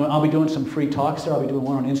 I'll be doing some free talks there. I'll be doing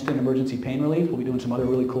one on instant emergency pain relief. We'll be doing some other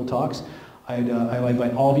really cool talks. I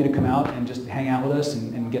invite all of you to come out and just hang out with us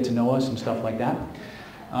and get to know us and stuff like that.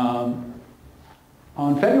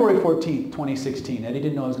 On February 14th, 2016, Eddie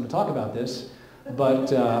didn't know I was going to talk about this, but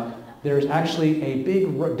there's actually a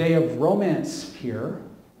big day of romance here,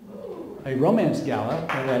 a romance gala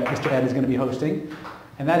that Mr. Ed is going to be hosting.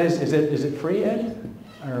 And that is it free, Ed?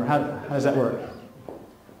 Or how does that work?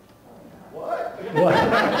 What?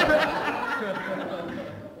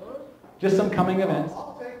 Just some coming events.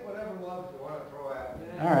 I'll take whatever love you want to throw at me.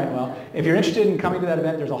 All right, well, if you're interested in coming to that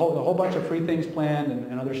event, there's a whole bunch of free things planned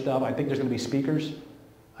and other stuff. I think there's going to be speakers.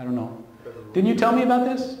 I don't know. Didn't you tell me about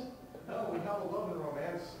this? No, we have a Love and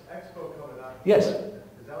Romance Expo coming up. Yes. Is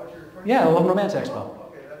that what you're referring to? Yeah, a Love and Romance Expo.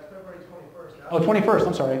 Okay, that's Oh, 21st,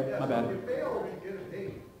 I'm sorry, my bad.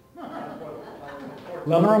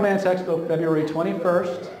 Love and Romance Expo, February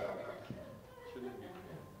 21st.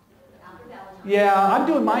 Yeah, I'm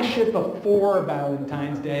doing my shit before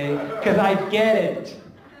Valentine's Day, because I get it.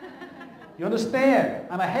 You understand?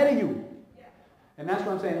 I'm ahead of you. And that's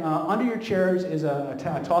what I'm saying. Under Your Chairs is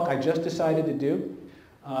a talk I just decided to do.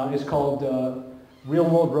 It's called Real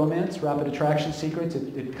World Romance, Rapid Attraction Secrets.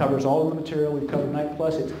 It covers all of the material we've covered tonight,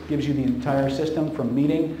 plus it gives you the entire system from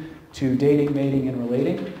meeting to dating, mating, and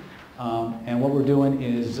relating. And what we're doing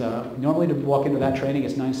is, normally to walk into that training,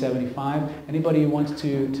 it's $975. Anybody who wants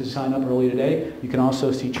to sign up early today, you can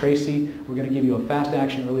also see Tracy. We're going to give you a fast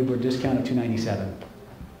action early bird discount of $297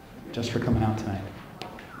 just for coming out tonight.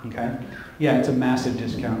 Okay? Yeah, it's a massive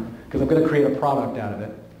discount because I'm going to create a product out of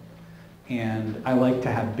it. And I like to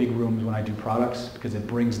have big rooms when I do products because it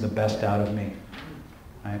brings the best out of me.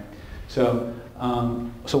 Right? So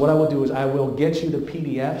what I will do is I will get you the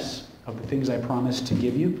PDFs of the things I promised to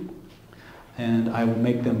give you. And I will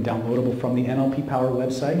make them downloadable from the NLP Power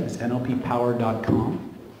website. It's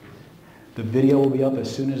nlppower.com. The video will be up as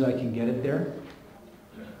soon as I can get it there.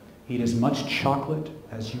 Eat as much chocolate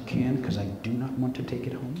as you can because I do not want to take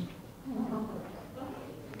it home.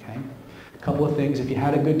 Okay? A couple of things. If you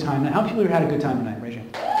had a good time, how many people here had a good time tonight? Raise your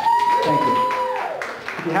hand. Thank you.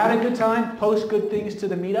 If you had a good time, post good things to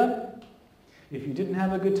the meetup. If you didn't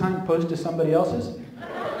have a good time, post to somebody else's.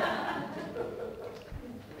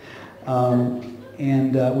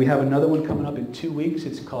 We have another one coming up in 2 weeks.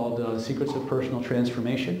 It's called Secrets of Personal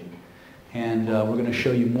Transformation. And we're going to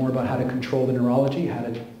show you more about how to control the neurology, how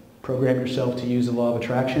to program yourself to use the law of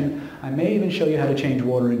attraction. I may even show you how to change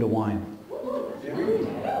water into wine.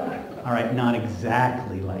 All right, not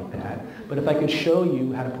exactly like that. But if I could show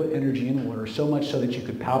you how to put energy in water, so much so that you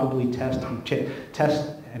could palpably test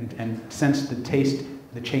and sense the taste,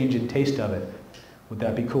 the change in taste of it, would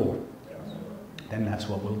that be cool? Then that's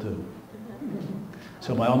what we'll do.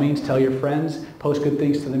 So by all means, tell your friends, post good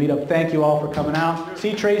things to the meetup. Thank you all for coming out.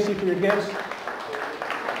 See Tracy for your gifts.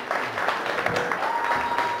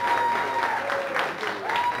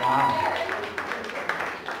 Wow.